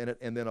and understand it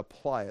and then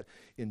apply it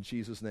in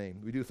Jesus'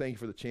 name. We do thank you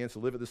for the chance to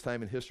live at this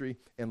time in history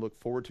and look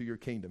forward to your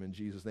kingdom. In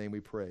Jesus' name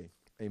we pray.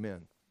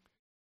 Amen.